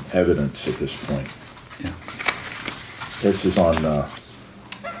evidence at this point. Yeah. This is on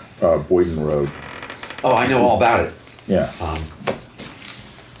Boyden Road. Oh, I know all about it. Yeah.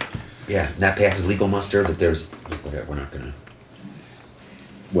 Yeah, and that passes legal muster, that there's, whatever, we're not gonna,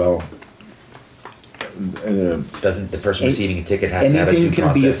 Well, doesn't the person receiving a ticket have to have a anything due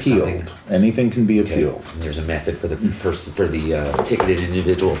can be process, something? appealed. Anything can be Okay. appealed. And there's a method for the person, for the ticketed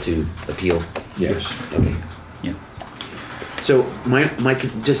individual to appeal. Yes. Okay. Yeah. So my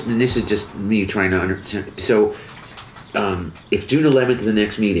just, and this is just me trying to understand. So if June 11th is the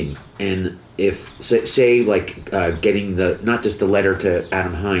next meeting, and if say like getting the, not just the letter to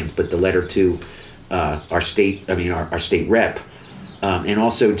Adam Hines, but the letter to our state rep, and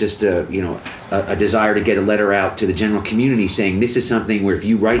also just a desire to get a letter out to the general community saying this is something where if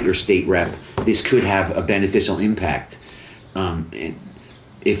you write your state rep, this could have a beneficial impact. And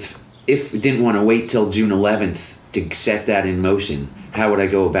if we didn't want to wait till June 11th to set that in motion, how would I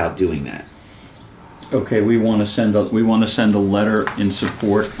go about doing that? Okay, we want to send a letter in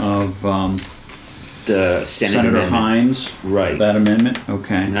support of The Senate Senator amendment. Hines. Right. That amendment.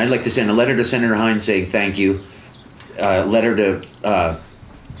 Okay. And I'd like to send a letter to Senator Hines saying thank you. Letter to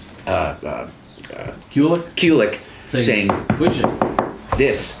Kulik saying Push it.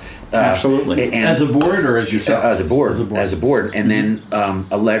 this. Absolutely. And, As a board or as yourself? as a board, and then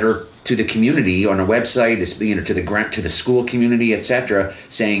a letter to the community on a website, to the school community, etc.,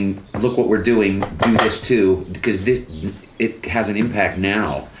 saying, "Look what we're doing. Do this too," because it has an impact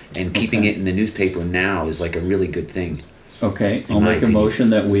now, and keeping it in the newspaper now is like a really good thing. Okay, In I'll my make a opinion. motion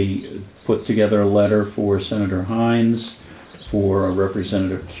that we put together a letter for Senator Hines, for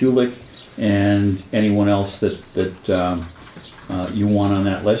Representative Kulik, and anyone else that you want on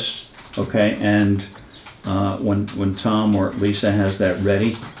that list. Okay, and when Tom or Lisa has that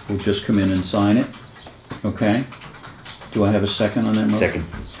ready, we'll just come in and sign it. Okay? Do I have a second on that motion? Second.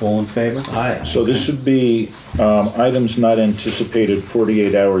 All in favor? Aye. So this would be items not anticipated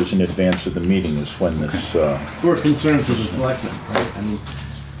 48 hours in advance of the meeting is when this, For concerns of the selectmen, right? I mean,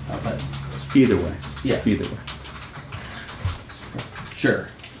 but, Either way. yeah, Either way. sure.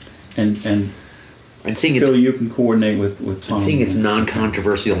 And And seeing its Phil, you can coordinate with Tom. And seeing its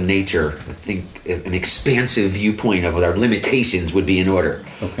non-controversial nature, I think an expansive viewpoint of our limitations would be in order.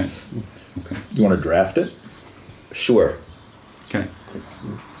 Okay. Okay. you want to draft it? Sure. Okay.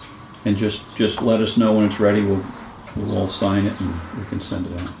 And just let us know when it's ready. We'll all sign it and we can send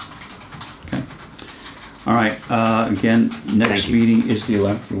it out. Okay. All right. Again, next Thank you. meeting is the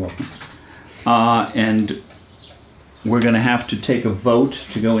 11th. You're welcome. And we're going to have to take a vote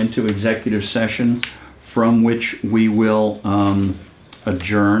to go into executive session, from which we will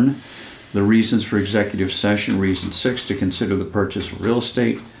adjourn. The reasons for executive session: reason 6, to consider the purchase of real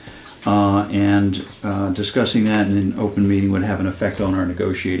estate. And discussing that in an open meeting would have an effect on our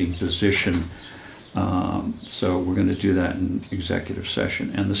negotiating position. So we're going to do that in executive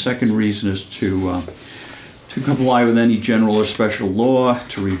session. And the second reason is to comply with any general or special law,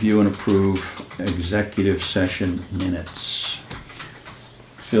 to review and approve executive session minutes.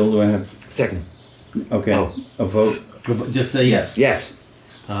 Phil, do I have? Second. Okay, Oh. a vote, Just say yes. Yes.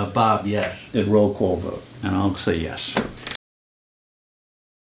 Bob, yes. a roll call vote, and I'll say yes.